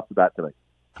right off the bat tonight.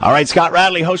 All right, Scott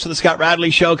Radley, host of the Scott Radley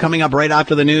Show, coming up right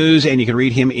after the news, and you can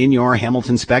read him in your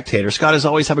Hamilton Spectator. Scott, as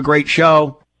always, have a great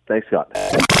show. Thanks, Scott.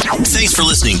 Thanks for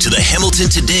listening to the Hamilton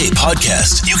Today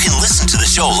podcast. You can listen to the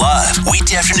show live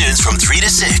weekday afternoons from 3 to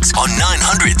 6 on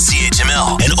 900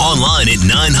 CHML and online at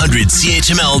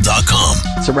 900CHML.com.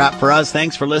 That's a wrap for us.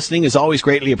 Thanks for listening. As always,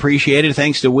 greatly appreciated.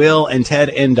 Thanks to Will and Ted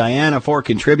and Diana for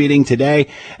contributing today.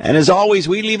 And as always,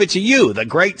 we leave it to you, the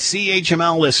great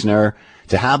CHML listener,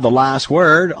 to have the last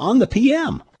word on the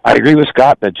PM. I agree with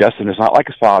Scott that Justin is not like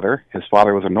his father. His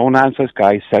father was a no-nonsense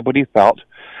guy, said what he felt.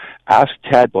 Ask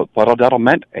Ted what Fuddle Duddle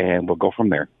meant, and we'll go from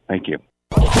there. Thank you.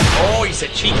 Oh, he's a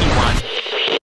cheeky one.